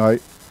Wednesday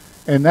night,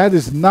 and that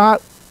is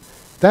not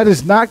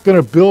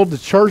going to build the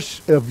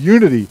church of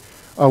unity.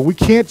 We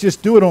can't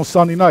just do it on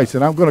Sunday nights.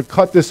 And I'm going to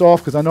cut this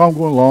off because I know I'm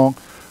going long.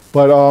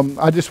 But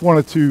I just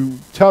wanted to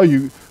tell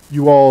you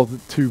all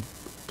to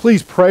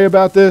please pray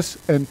about this,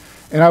 and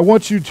I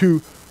want you to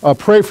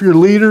pray for your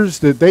leaders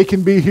that they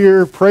can be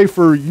here. Pray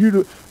for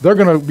you. They're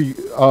going to be.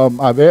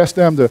 I've asked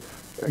them to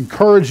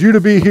encourage you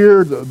to be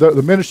here.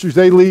 The ministries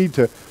they lead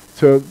to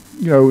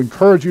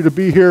encourage you to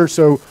be here,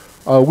 so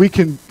we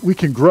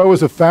can grow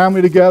as a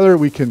family together.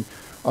 We can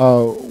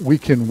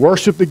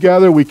worship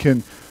together. We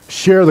can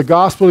share the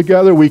gospel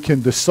together. We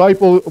can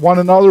disciple one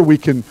another. We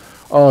can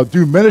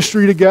do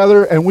ministry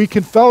together, and we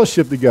can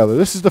fellowship together.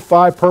 This is the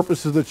 5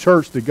 purposes of the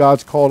church that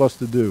God's called us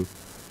to do.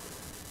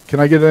 Can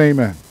I get an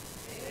amen?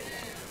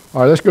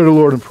 All right, let's go to the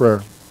Lord in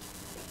prayer.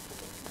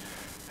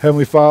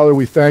 Heavenly Father,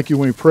 we thank you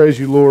and we praise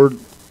you, Lord.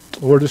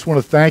 Lord, I just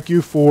want to thank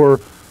you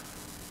for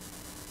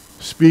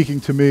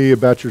speaking to me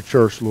about your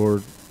church,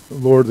 Lord.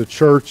 Lord, the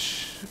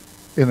church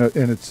in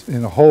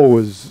a whole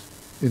is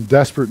in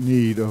desperate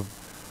need of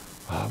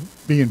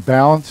being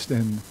balanced,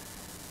 and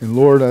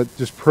Lord, I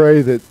just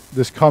pray that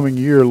this coming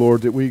year,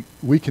 Lord, that we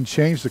can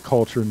change the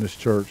culture in this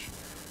church,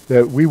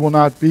 that we will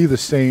not be the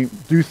same,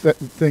 do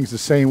things the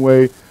same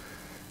way,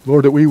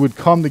 Lord, that we would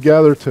come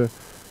together to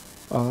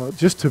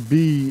just to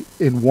be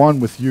in one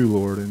with you,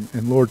 Lord.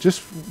 And Lord,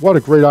 just what a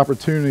great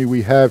opportunity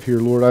we have here,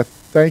 Lord. I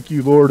thank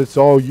you, Lord, it's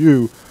all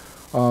you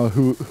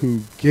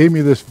who gave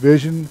me this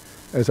vision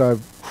as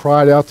I've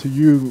cried out to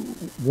you,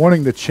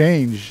 wanting to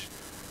change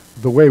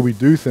the way we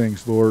do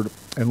things, Lord.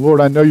 And Lord,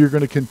 I know you're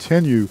going to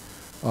continue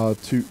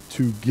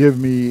to give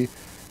me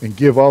and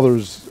give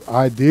others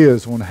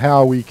ideas on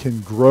how we can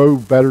grow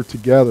better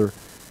together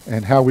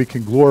and how we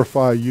can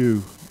glorify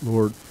you,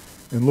 Lord.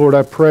 And Lord,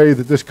 I pray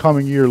that this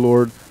coming year,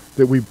 Lord,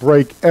 that we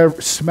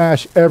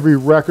smash every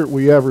record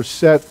we ever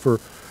set for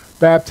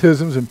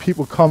baptisms and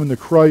people coming to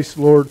Christ,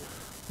 Lord.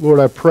 Lord,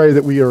 I pray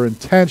that we are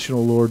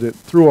intentional, Lord, that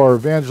through our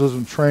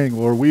evangelism training,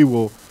 Lord, we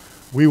will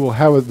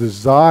have a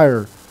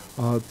desire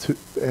and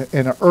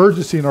an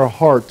urgency in our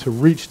heart to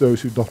reach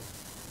those who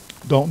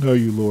don't know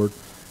you, Lord.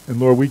 And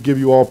Lord, we give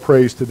you all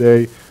praise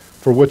today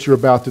for what you're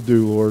about to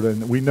do, Lord.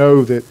 And we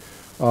know that,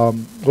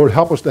 Lord,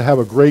 help us to have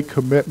a great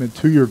commitment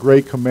to your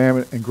great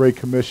commandment and great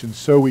commission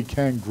so we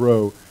can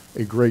grow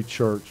a great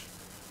church,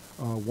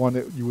 one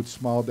that you would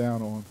smile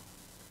down on.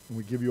 And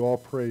we give you all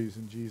praise.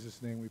 In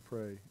Jesus' name we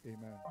pray.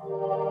 Amen.